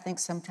 Yeah. I think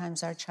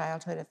sometimes our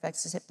childhood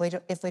affects us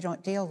if we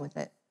don't deal with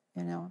it,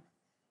 you know.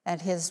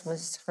 And his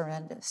was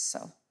horrendous,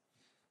 so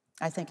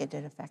I think it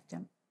did affect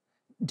him.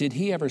 Did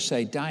he ever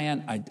say,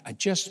 Dyan, I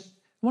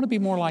want to be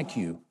more like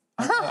you.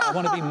 I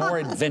want to be more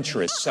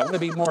adventurous. I want to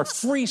be more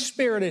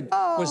free-spirited.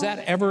 Oh. Was that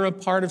ever a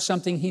part of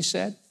something he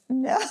said?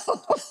 No,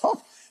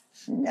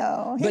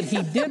 no. But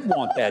he did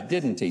want that,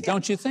 didn't he?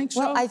 Don't you think so?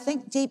 Well, I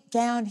think deep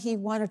down he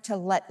wanted to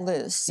let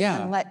loose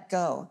and let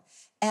go.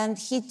 And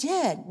he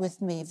did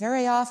with me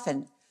very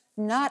often,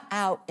 not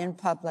out in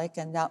public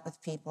and not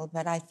with people,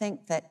 but I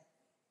think that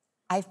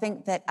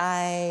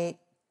I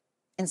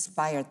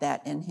inspired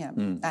that in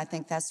him. I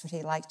think that's what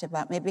he liked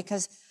about me,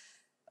 because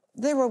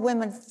there were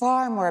women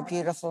far more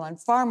beautiful and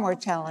far more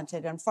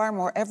talented and far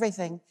more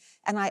everything.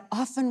 And I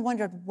often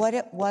wondered what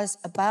it was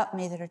about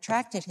me that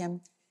attracted him.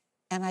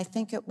 And I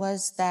think it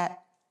was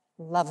that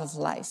love of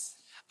life.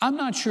 I'm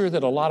not sure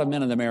that a lot of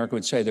men in America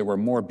would say there were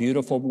more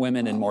beautiful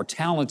women and more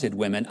talented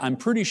women. I'm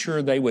pretty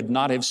sure they would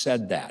not have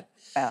said that.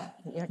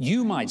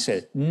 You might say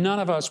it. None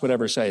of us would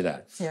ever say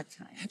that. You're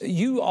kind.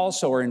 You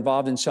also are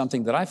involved in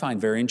something that I find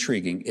very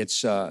intriguing.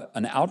 It's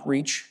an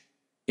outreach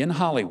in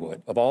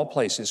Hollywood, of all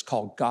places,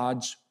 called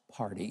God's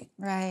Party.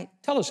 Right.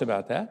 Tell us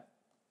about that.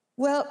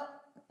 Well,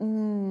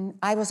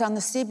 I was on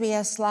the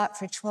CBS lot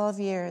for 12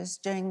 years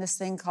doing this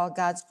thing called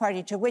God's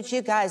Party, to which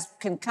you guys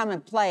can come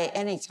and play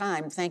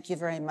anytime. Thank you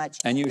very much.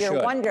 And you're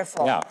should.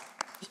 Wonderful. Yeah.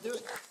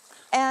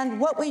 And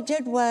what we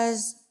did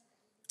was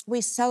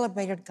we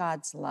celebrated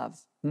God's love.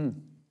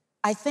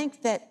 I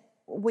think that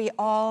we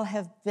all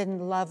have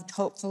been loved,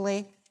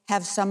 hopefully,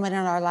 have someone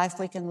in our life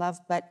we can love,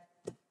 but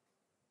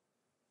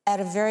at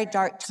a very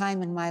dark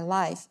time in my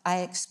life, I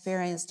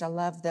experienced a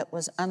love that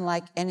was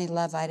unlike any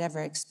love I'd ever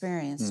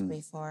experienced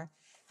before.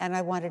 And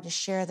I wanted to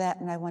share that,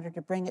 and I wanted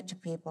to bring it to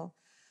people.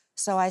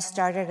 So I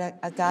started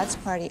a God's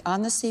Party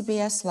on the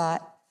CBS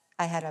lot.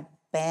 I had a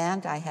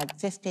band, I had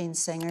 15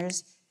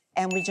 singers,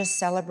 and we just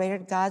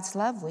celebrated God's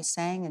love. We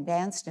sang and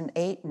danced and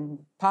ate and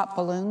popped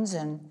balloons,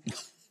 and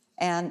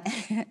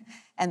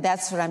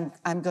that's what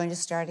I'm going to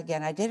start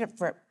again. I did it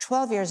for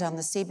 12 years on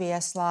the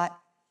CBS lot,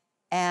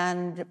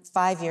 and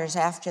 5 years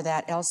after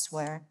that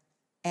elsewhere.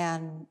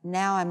 And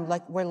now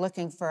we're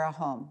looking for a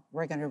home.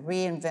 We're going to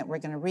reinvent, we're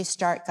going to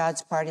restart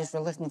God's Parties. We're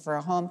looking for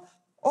a home,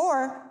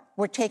 or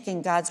we're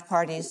taking God's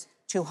Parties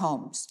to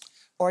homes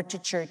or to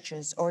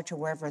churches or to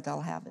wherever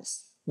they'll have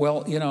us.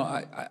 Well, you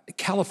know,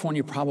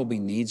 California probably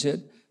needs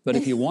it, but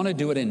if you want to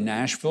do it in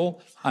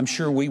Nashville, I'm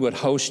sure we would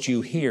host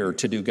you here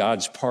to do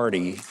God's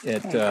Party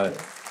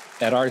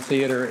at our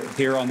theater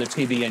here on the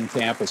TBN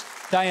campus.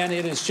 Dyan,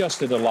 it is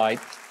just a delight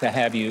to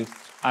have you.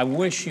 I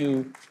wish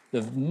you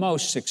the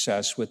most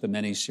success with the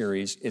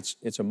miniseries.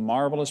 It's a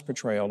marvelous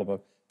portrayal of a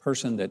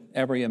person that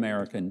every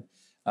American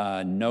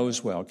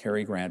knows well,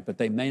 Cary Grant, but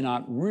they may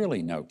not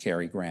really know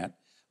Cary Grant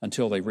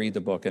until they read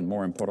the book, and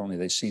more importantly,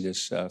 they see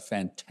this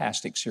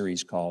fantastic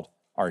series called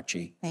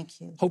Archie.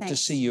 Thank you. Hope to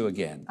see you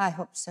again. I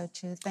hope so,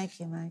 too. Thank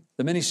you, Mike.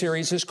 The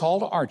miniseries is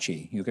called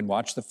Archie. You can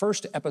watch the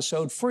first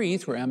episode free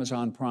through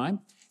Amazon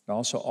Prime. It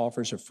also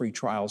offers a free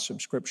trial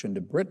subscription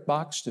to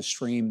BritBox to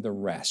stream the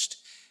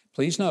rest.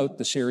 Please note,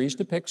 the series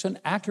depicts an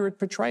accurate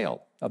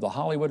portrayal of the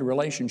Hollywood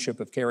relationship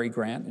of Cary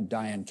Grant and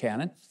Dyan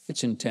Cannon.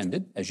 It's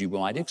intended, as you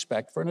might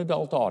expect, for an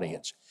adult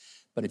audience.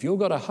 But if you'll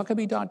go to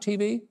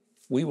Huckabee.tv,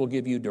 we will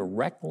give you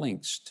direct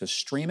links to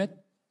stream it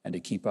and to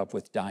keep up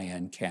with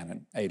Dyan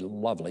Cannon, a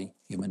lovely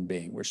human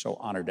being. We're so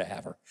honored to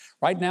have her.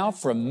 Right now,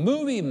 from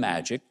movie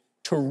magic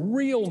to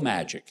real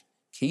magic,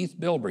 Keith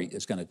Bilbrey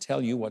is going to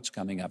tell you what's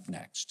coming up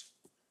next.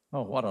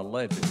 Oh, what a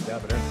legend,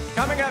 Governor.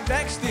 Coming up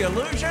next, the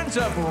illusions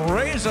of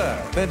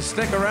Reza. Then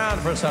stick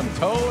around for some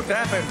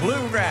toe-tapping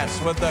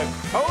bluegrass with the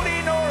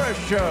Kody Norris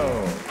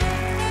Show.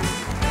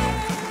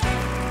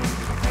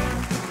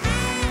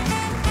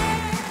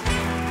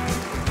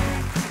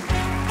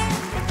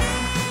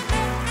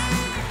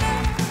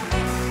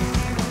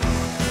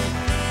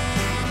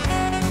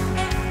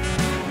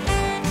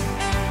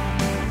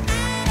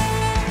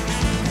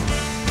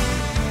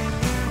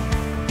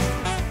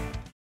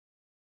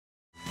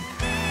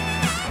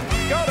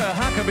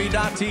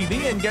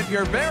 Huckabee.tv and get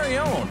your very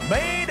own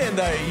made in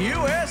the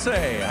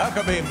USA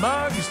Huckabee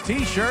mugs,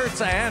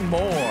 t-shirts, and more.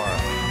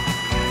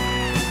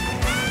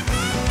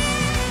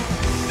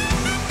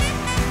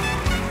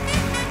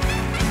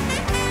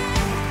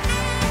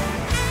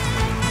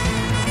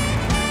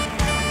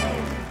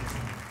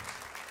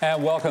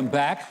 And welcome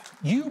back.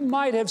 You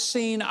might have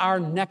seen our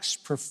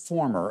next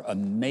performer,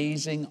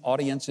 amazing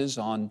audiences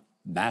on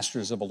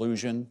Masters of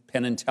Illusion,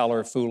 Penn and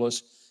Teller, Fool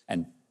Us,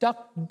 and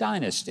Duck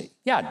Dynasty.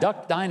 Yeah,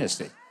 Duck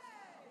Dynasty.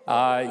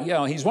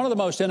 He's one of the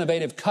most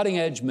innovative,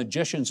 cutting-edge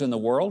magicians in the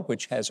world,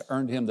 which has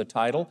earned him the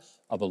title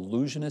of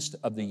Illusionist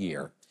of the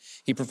Year.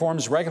 He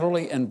performs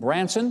regularly in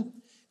Branson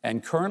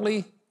and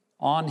currently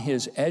on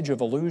his Edge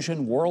of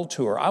Illusion World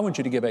Tour. I want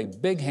you to give a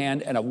big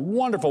hand and a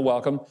wonderful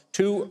welcome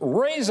to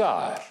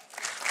Reza.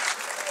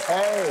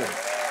 Hey.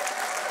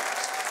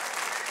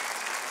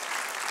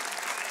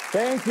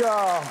 Thank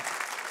y'all.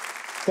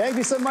 Thank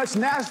you so much,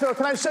 Nashville.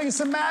 Can I show you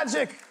some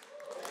magic?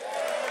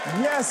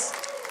 Yes.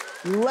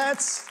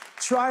 Let's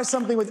try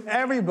something with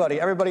everybody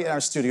in our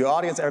studio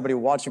audience, everybody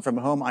watching from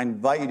home. I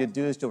invite you to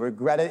do this. You'll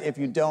regret it if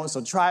you don't,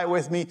 so try it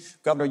with me.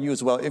 Governor, you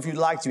as well. If you'd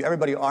like to,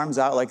 everybody arms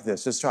out like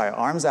this. Just try it.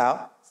 Arms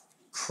out,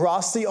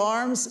 cross the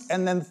arms,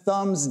 and then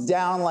thumbs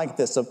down like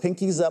this. So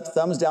pinkies up,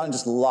 thumbs down, and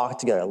just lock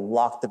together.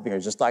 Lock the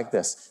fingers just like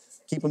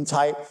this. Keep them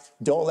tight.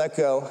 Don't let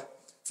go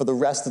for the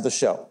rest of the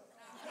show.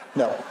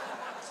 No.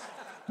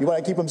 You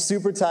want to keep them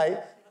super tight,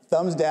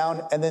 thumbs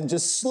down, and then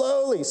just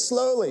slowly,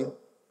 slowly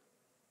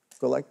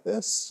go like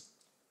this.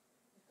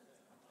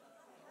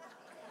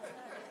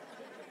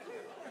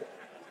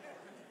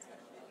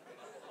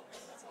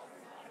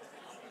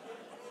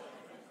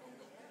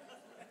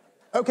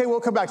 Okay,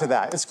 we'll come back to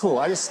that. It's cool.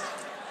 I just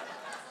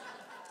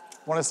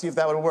want to see if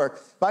that would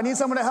work. But I need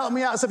someone to help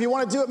me out. So if you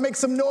want to do it, make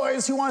some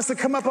noise. Who wants to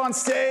come up on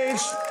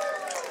stage?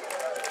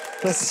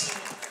 Let's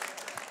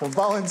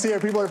volunteer.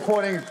 People are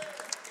pointing.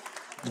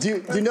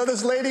 Do you know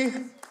this lady?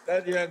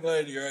 That young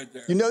lady right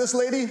there. You know this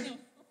lady?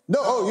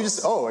 No, you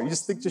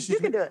just think she You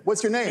can do it.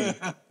 What's your name?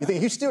 You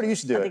think he should do it or you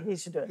should do it? I think he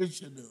should do it. You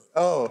should do it.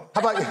 Oh,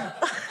 how about you?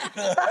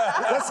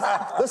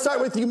 Let's start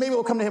with you. Maybe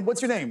we'll come to him.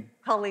 What's your name?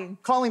 Colleen.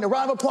 Colleen. A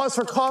round of applause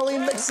for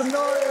Colleen. Make some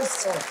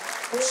noise.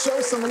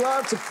 Show some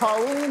love to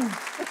Colleen.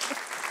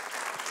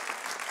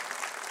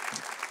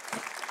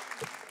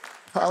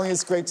 Colleen,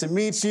 it's great to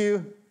meet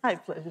you. Hi,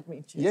 pleasure to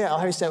meet you. Yeah, I'll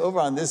have you stand over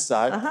on this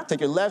side. Take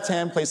your left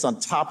hand, place on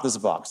top of this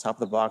box. Top of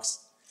the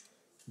box.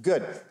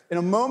 Good. In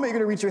a moment, you're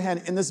going to reach your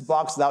hand in this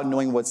box without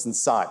knowing what's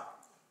inside.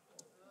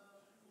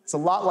 It's a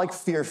lot like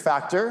Fear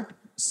Factor.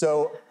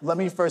 So let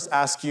me first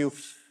ask you,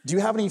 do you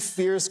have any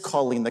fears,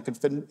 Colleen, that could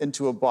fit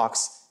into a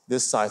box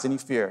this size? Any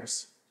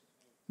fears?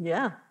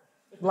 Yeah,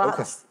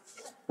 lots.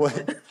 Okay.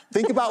 Well,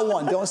 think about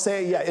one. Don't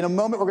say it yet. In a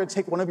moment, we're going to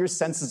take one of your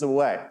senses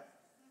away.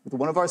 With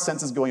one of our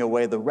senses going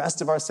away, the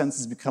rest of our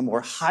senses become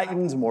more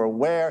heightened, more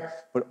aware,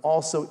 but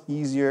also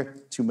easier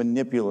to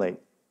manipulate.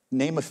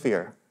 Name a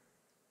fear.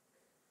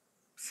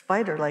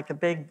 Spider, like a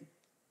big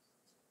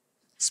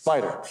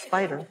Spider.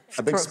 spider.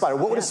 A big spider.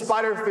 What would a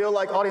spider feel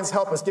like? Audience,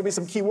 help us. Give me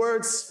some key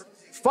words.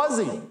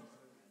 Fuzzy.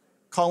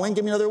 Colleen,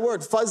 give me another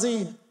word.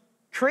 Fuzzy.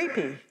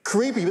 Creepy.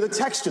 Creepy. The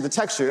texture.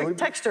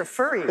 Texture,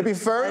 furry. It'd be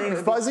furry,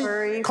 fuzzy.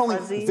 Furry, Colleen,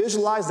 fuzzy.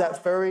 visualize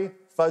that furry,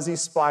 fuzzy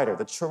spider,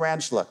 the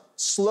tarantula.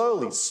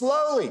 Slowly,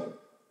 slowly.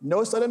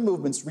 No sudden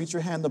movements. Reach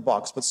your hand in the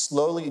box, but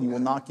slowly, and you will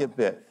not get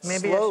bit.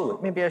 Slowly.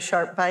 Maybe a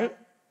sharp bite.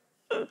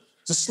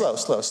 Just slow,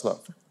 slow,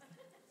 slow.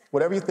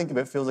 Whatever you think of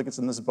it feels like it's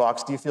in this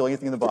box. Do you feel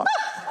anything in the box?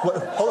 Hold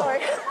on.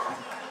 Sorry.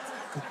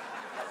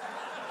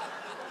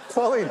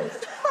 Colleen,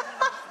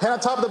 hand on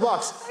top of the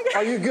box.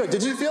 Are you good?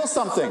 Did you feel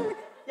something?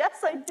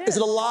 Yes, I did. Is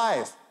it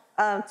alive?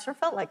 Sure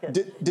felt like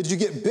it. Did you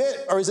get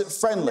bit, or is it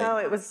friendly? No,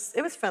 it was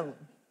friendly.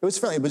 It was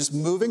friendly, but just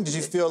moving? Did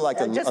you feel like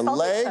a just felt it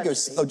leg?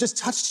 touched me. Oh, just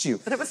touched you.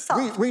 But it was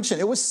soft. Reach in.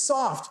 It was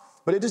soft,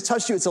 but it just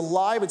touched you. It's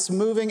alive, it's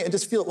moving, and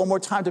just feel it one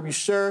more time to be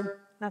sure.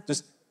 Nothing.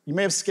 You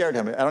may have scared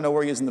him. I don't know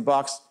where he is in the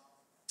box.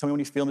 Tell me when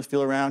you feel him. Just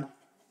feel around. Do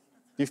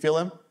you feel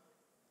him?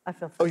 I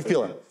feel fuzzy. Oh, you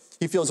feel him.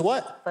 He feels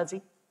what?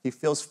 Fuzzy. He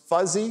feels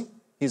fuzzy.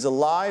 He's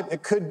alive.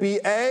 It could be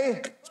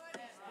a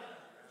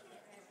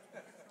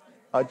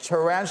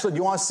tarantula. Do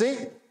you want to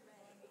see?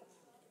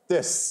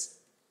 This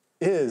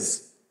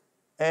is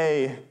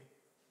a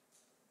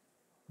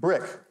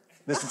brick.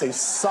 This is a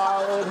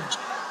solid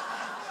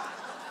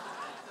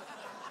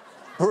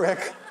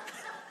brick.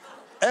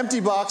 Empty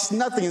box,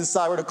 nothing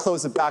inside. We're going to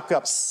close it back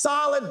up.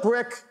 Solid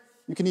brick.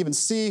 You can even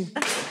see.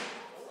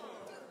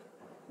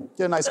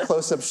 Get a nice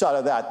close-up shot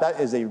of that. That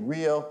is a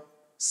real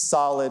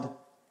solid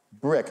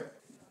brick.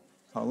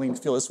 Colleen,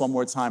 feel this one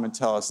more time and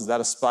tell us, is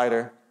that a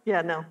spider?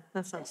 Yeah, no,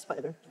 that's not a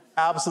spider.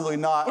 Absolutely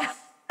not.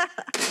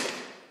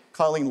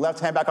 Colleen,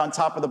 left hand back on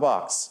top of the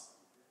box.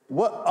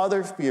 What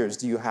other fears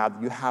do you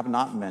have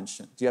not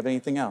mentioned? Do you have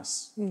anything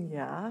else?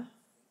 Yeah.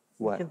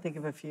 What? I can think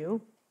of a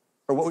few.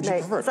 Or what would you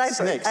prefer?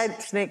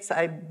 Snakes. Snakes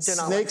I do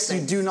not like. Snakes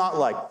you do not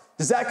like.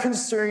 Does that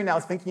concern you now,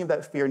 thinking of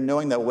that fear,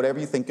 knowing that whatever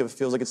you think of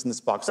feels like it's in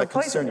this box? Does that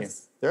concern you?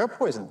 They're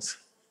poisonous.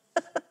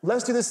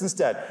 Let's do this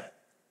instead.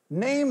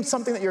 Name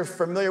something that you're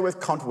familiar with,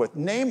 comfortable with.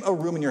 Name a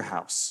room in your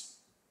house.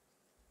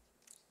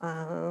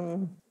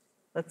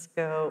 Let's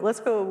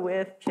go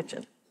with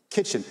kitchen.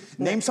 Kitchen.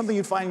 Name something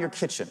you find in your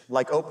kitchen,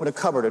 like open a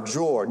cupboard, a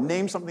drawer.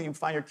 Name something you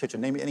find in your kitchen.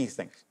 Name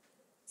anything.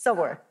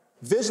 Silverware.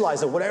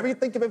 Visualize it. Whatever you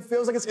think of it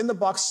feels like it's in the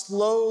box.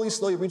 Slowly,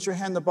 slowly reach your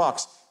hand in the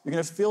box. You're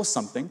going to feel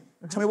something.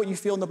 Tell me what you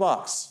feel in the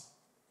box.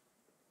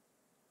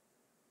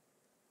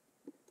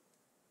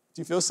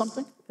 Do you feel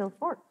something? Feel a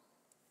fork.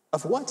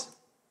 Of what?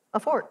 A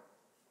fork.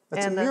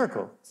 That's and a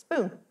miracle.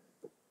 Spoon.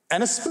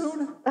 And a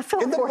spoon? I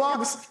feel in the fork and a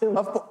box? spoon.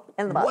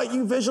 In the box. What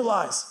you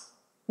visualize?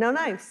 No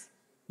knives.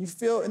 You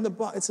feel in the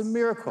box. It's a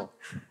miracle.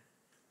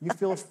 You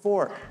feel a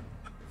fork.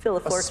 Feel a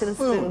fork and a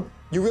spoon.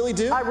 You really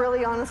do? I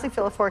really honestly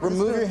feel a fork and a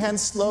spoon. Remove your hand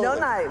slowly. No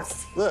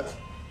knives. Look.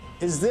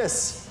 Is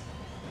this?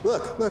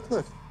 Look, look,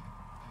 look.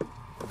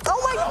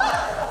 Oh my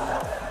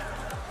God!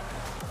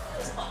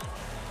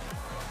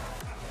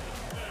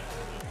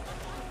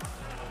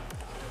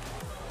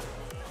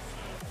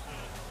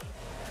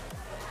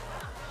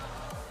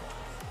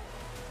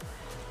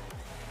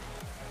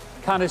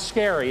 Kind of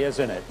scary,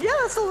 isn't it? Yeah,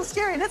 it's a little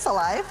scary, and it's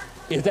alive.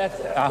 If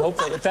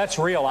that's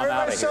real, I'm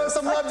out Everybody of show here.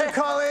 some love to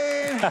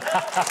Colleen.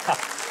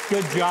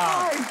 Good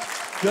job.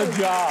 Good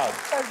job.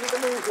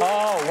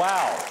 Oh,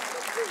 wow.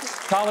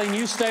 Colleen,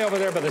 you stay over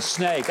there by the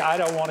snake. I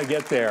don't want to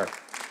get there.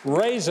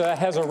 Reza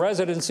has a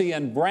residency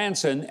in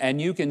Branson,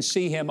 and you can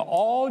see him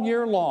all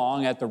year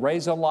long at the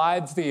Reza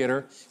Live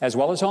Theater, as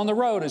well as on the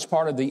road as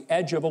part of the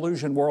Edge of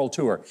Illusion World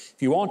Tour.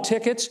 If you want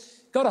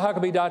tickets, go to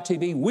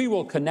Huckabee.tv. We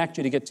will connect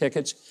you to get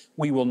tickets.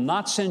 We will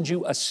not send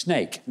you a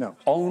snake. No.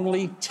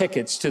 Only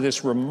tickets to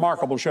this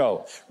remarkable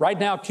show. Right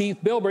now, Keith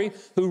Bilbrey,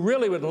 who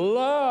really would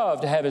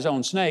love to have his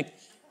own snake,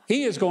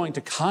 he is going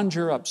to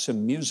conjure up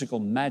some musical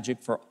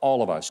magic for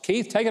all of us.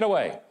 Keith, take it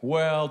away.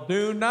 Well,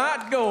 do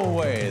not go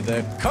away.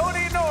 The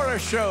Kody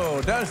Norris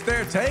Show does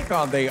their take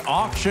on the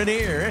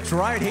auctioneer. It's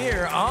right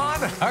here on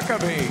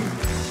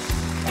Huckabee.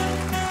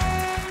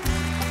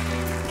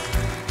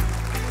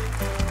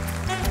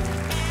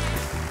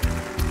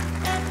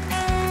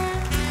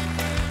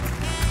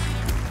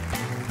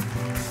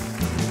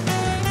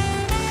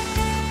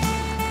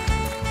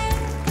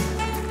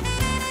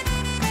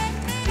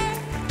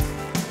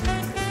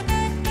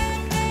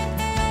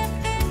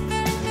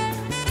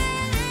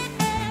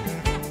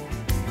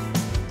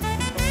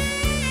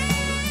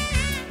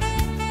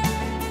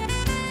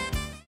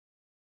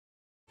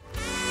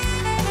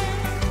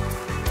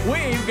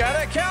 We've got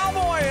a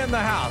cowboy in the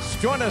house.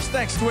 Join us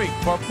next week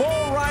for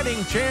bull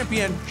riding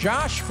champion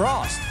Josh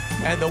Frost.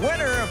 And the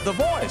winner of The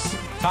Voice,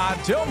 Todd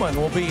Tillman,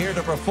 will be here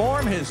to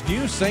perform his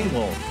new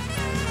single.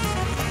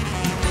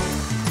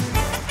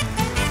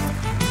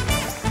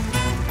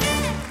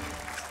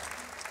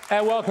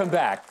 And welcome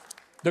back.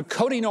 The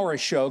Kody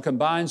Norris Show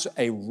combines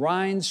a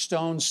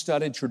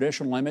rhinestone-studded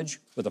traditional image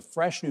with a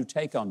fresh new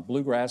take on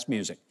bluegrass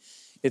music.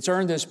 It's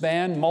earned this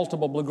band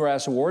multiple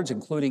bluegrass awards,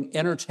 including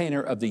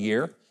Entertainer of the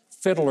Year,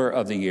 Fiddler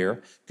of the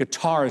Year,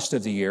 Guitarist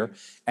of the Year,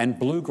 and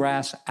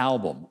Bluegrass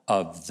Album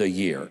of the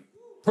Year.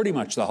 Pretty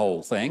much the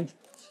whole thing.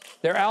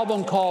 Their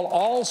album called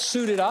All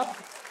Suited Up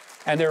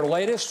and their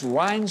latest,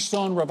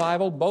 Rhinestone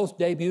Revival, both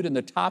debuted in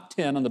the top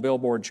 10 on the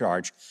Billboard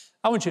charts.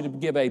 I want you to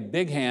give a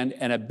big hand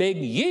and a big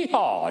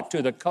yeehaw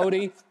to the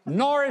Kody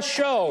Norris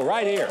Show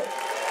right here.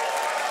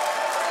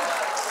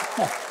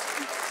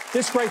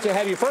 It's great to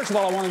have you. First of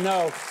all, I want to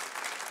know,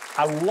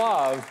 I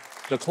love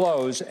the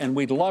clothes, and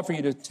we'd love for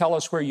you to tell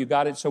us where you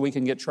got it so we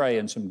can get Trey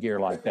in some gear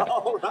like that.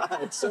 All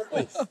right,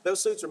 certainly.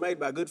 Those suits are made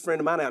by a good friend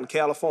of mine out in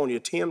California,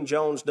 Tim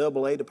Jones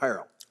AA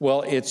Apparel.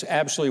 Well, it's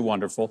absolutely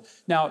wonderful.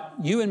 Now,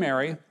 you and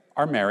Mary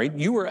are married.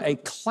 You were a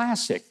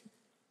classic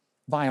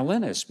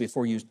violinist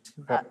before you...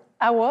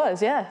 I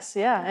was, yes,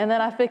 yeah. And then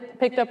I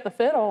picked up the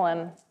fiddle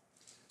and...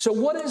 So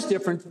what is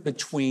different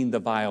between the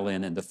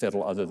violin and the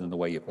fiddle other than the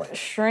way you play it?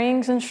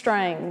 Strings and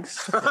strangs.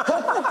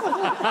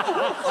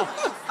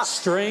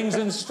 Strings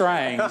and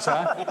strangs,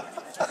 huh?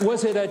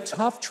 Was it a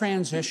tough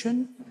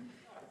transition?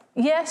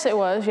 Yes, it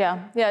was,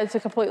 yeah. Yeah, it's a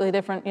completely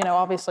different,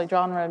 obviously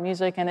genre of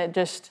music, and it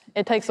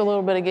takes a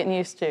little bit of getting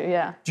used to,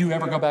 yeah. Do you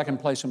ever go back and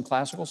play some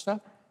classical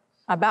stuff?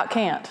 I about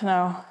can't,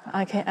 no.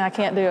 I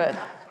can't do it.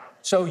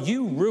 So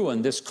you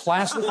ruined this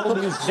classical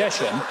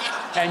musician,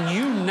 and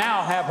you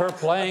now have her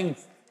playing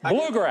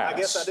bluegrass. I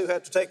guess I do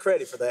have to take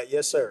credit for that.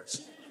 Yes, sir.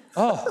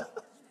 Oh.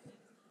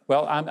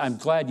 Well, I'm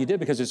glad you did,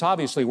 because it's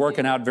obviously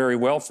working out very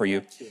well for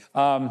you.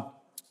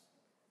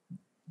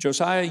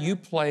 Josiah, you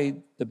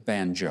played the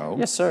banjo.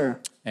 Yes,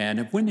 sir.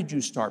 And when did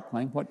you start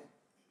playing? What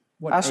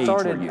I age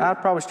were you? I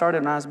probably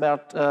started when I was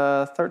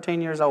about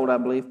 13 years old, I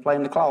believe,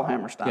 playing the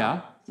clawhammer style.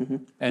 Yeah? Mm-hmm.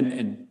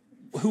 And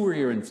who were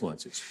your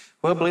influences?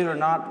 Well, believe it or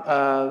not,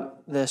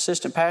 the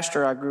assistant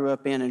pastor I grew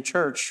up in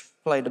church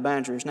played the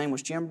banjo. His name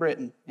was Jim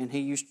Britton, and he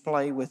used to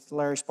play with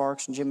Larry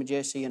Sparks and Jimmy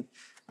Jesse, and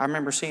I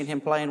remember seeing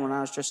him playing when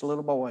I was just a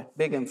little boy.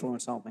 Big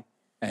influence on me.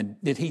 And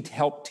did he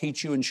help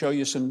teach you and show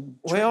you some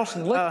tricks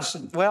and licks?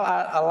 A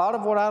lot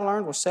of what I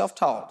learned was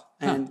self-taught,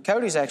 and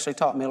Cody's actually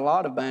taught me a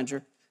lot of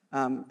banjo.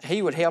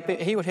 He would help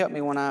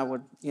me when I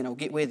would,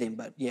 get with him.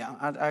 But yeah,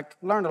 I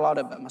learned a lot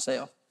of it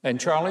myself. And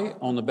Charlie,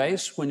 on the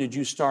bass, when did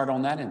you start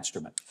on that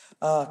instrument?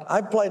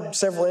 I played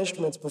several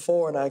instruments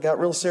before, and I got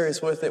real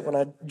serious with it when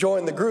I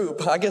joined the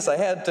group. I guess I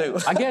had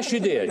to. I guess you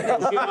did. You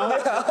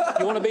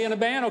want to be in a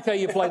band? Okay,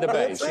 you play the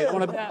bass. You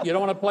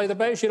don't want to play the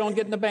bass? You don't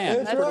get in the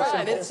band. That's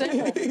right. It's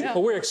simple. Yeah.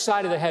 Well, we're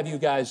excited to have you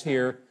guys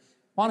here.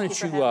 Why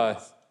don't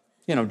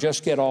you,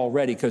 just get all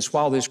ready, because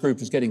while this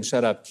group is getting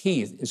set up,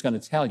 Keith is going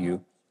to tell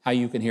you how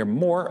you can hear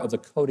more of the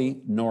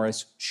Kody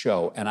Norris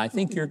Show, and I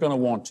think you're going to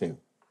want to.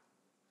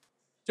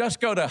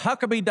 Just go to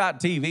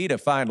Huckabee.tv to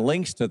find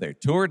links to their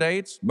tour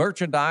dates,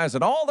 merchandise,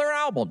 and all their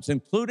albums,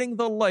 including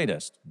the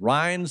latest,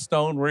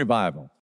 Rhinestone Revival.